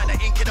 black like the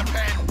ink in the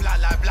pen, black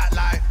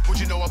light, what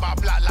you know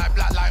about black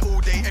light,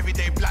 all day, every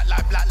day, black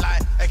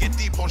light, I get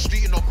deep on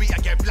street and on beat,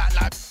 I get black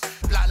light,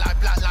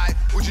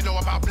 what you know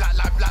about black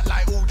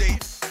light, all day,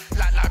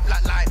 black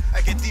light,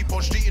 I get deep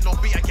on street and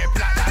on beat, I get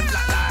black light.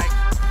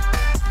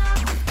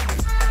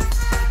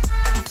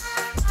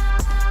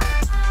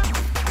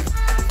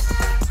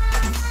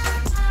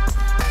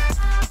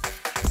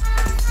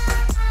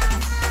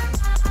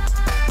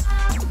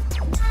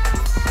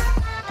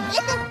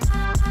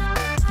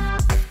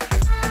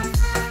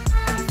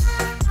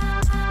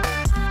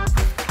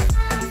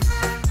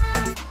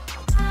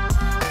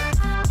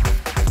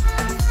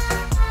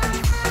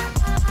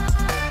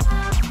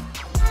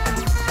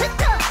 Let's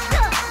go!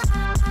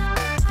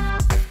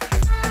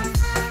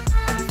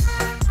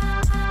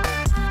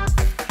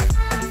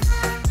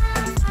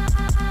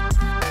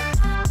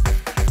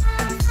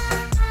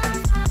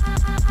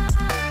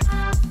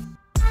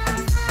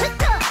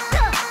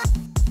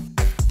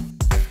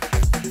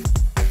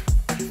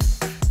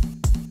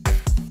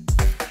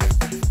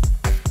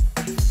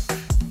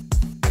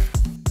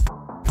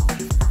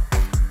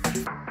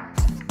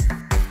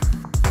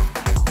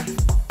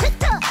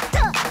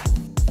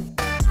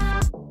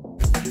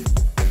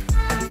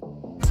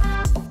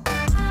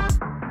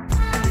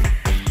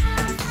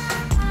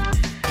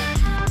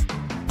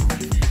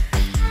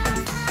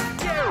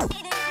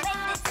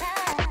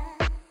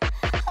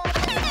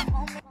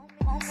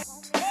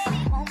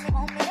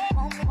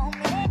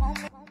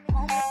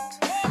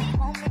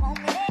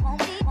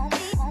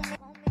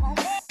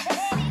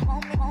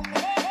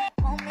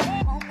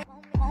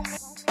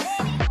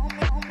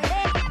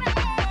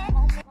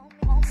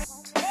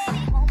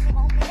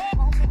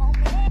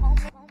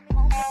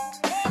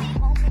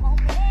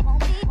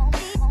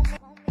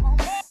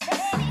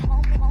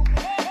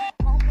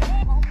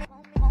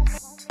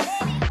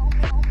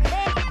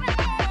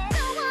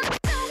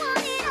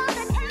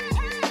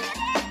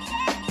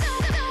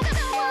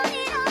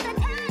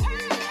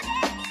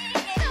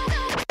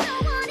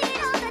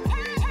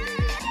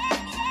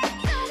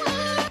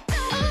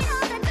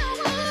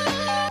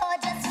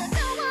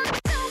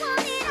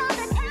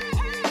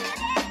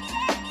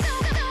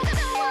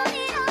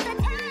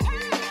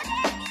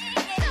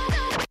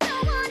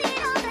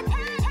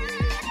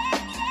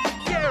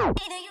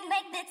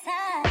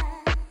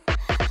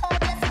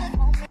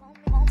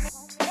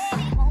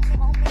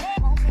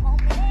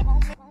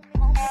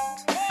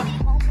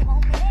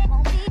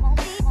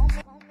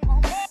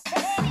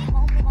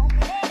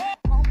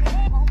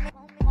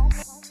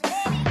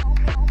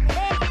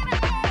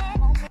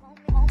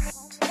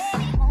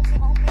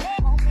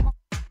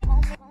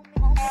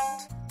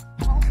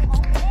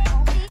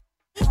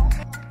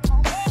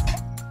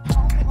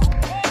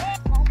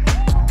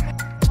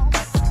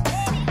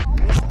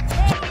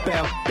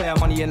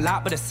 money and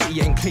light, but the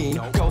city ain't clean.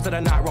 Girls at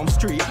the night roam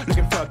street,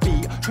 looking for a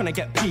beat, trying to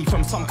get P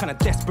from some kind of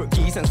desperate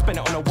geese and spend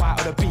it on a white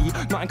or the B.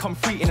 Nothing come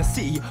free in the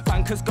city.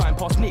 Bankers going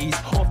past knees,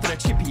 after the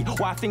chippy.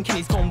 Wife thinking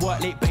he's gone work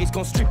late, but he's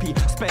gone strippy.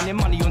 Spending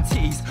money on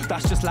teas,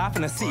 that's just life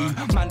in the city.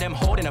 Man, them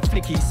holding a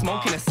flicky,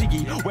 smoking a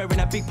ciggy, wearing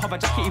a big puffer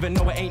jacket, even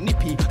though it ain't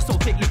nippy. So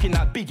thick looking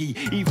like Biggie,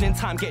 evening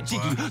time get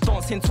jiggy.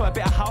 Dancing to a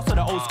bit of house or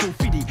the old school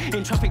fiddy.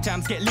 In traffic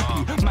jams get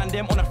lippy, man,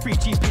 them on a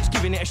 3G pitch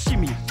giving it a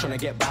shimmy. Trying to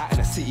get back in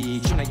the city,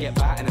 trying to get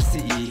back in the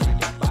city.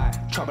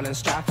 Trouble and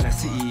strife in the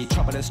city,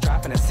 trouble and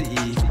strife in the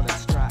city.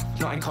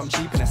 Nothing come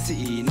cheap in the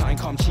city, nothing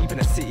come cheap in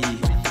the city.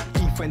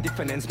 Beef when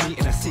different ends meet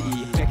in the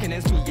city. Making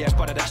ends meet, yeah,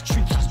 brother, that's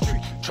tricky.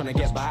 Trying to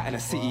get back in the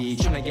city,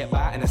 trying to get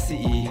back in the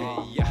city.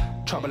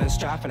 Trouble and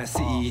strife in the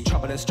city,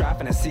 trouble and strife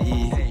in the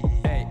city.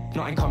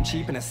 Nothing come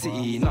cheap in the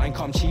city, nothing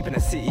come cheap in the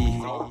city.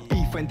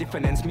 Beef when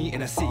different ends meet in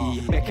the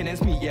city. Making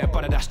ends meet, yeah,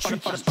 brother, that's tricky.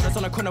 Brothers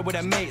on the corner with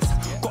their mates,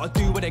 gotta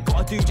do what they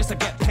gotta do just to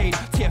get paid.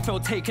 TFL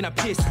taking a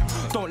piss,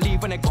 don't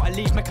leave when they gotta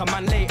leave, make a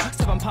man late.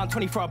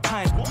 £7.20 for a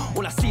pint,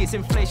 all I see is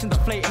inflation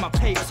deflating my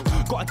plates.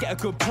 Gotta get a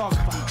good plug,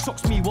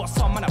 shocks me what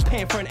some man are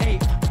paying for an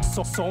 8.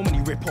 So many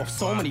rip-offs,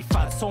 so many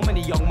fads, so many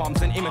young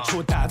mums and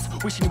immature dads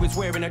wishing he was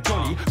wearing a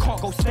Johnny.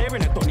 Can't go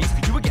staring at Donnies,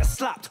 you would get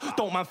slapped.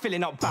 Don't man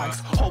filling up bags,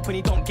 hoping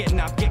he don't get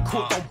nabbed, get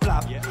caught, don't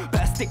blab.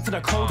 Better stick to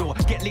the code or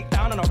get licked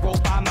down on a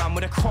road by a man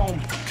with a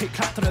chrome. Click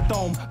clap to the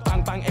dome,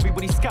 bang bang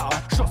everybody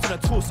scatter. Shots to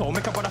the torso,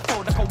 make a brother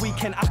fold like a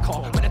weekend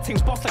acca. When the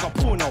thing's boss like a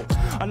porno.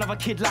 Another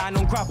kid lying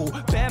on gravel,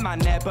 bare man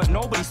there but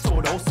nobody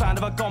saw though. Sound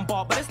of a gun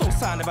bar but there's no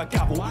sound of a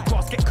gavel.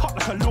 Grass get cut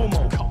like a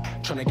lawnmower.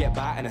 Trying to get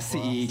back in the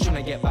city, trying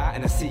to get back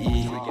in the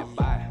city.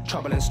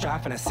 Trouble and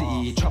strife in the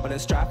city, trouble and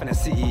strife in the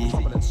city.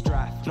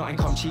 Nothing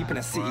come cheap in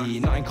the city,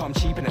 nothing come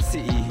cheap in the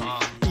city.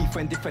 Beef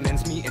when different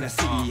ends meet in the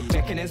city.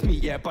 Making ends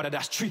meet, yeah, brother,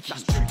 that's tricky.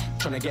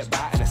 Trying to get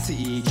back in the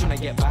city, trying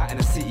to get back in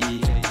the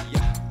city.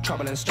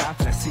 Trouble and strife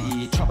in the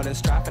city, trouble and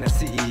strife in the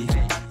city.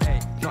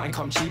 Nothing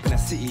come cheap in the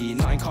city,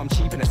 nothing come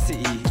cheap in the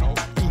city.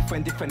 Beef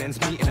when different ends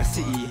meet in the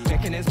city.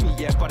 Making ends meet,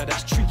 yeah, brother,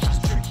 that's tricky.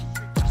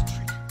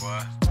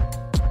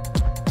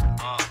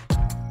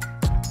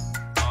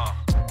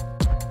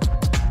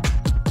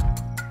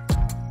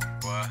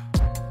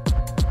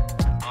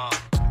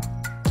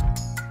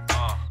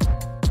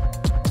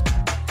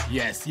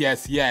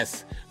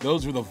 Yes.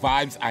 Those were the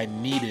vibes I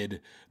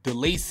needed. The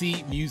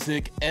Lacey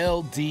Music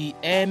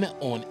LDN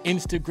on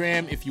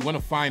Instagram. If you want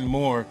to find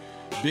more,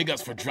 big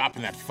ups for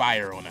dropping that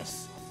fire on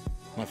us.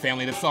 My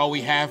family, that's all we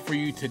have for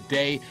you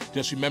today.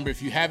 Just remember,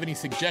 if you have any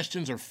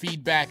suggestions or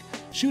feedback,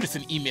 shoot us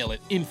an email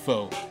at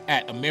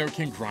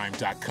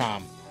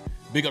info@americangrime.com.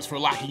 Big ups for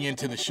locking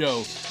into the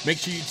show. Make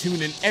sure you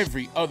tune in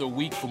every other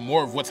week for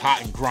more of what's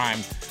hot in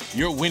grime.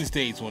 Your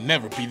Wednesdays will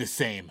never be the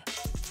same.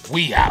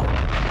 We out.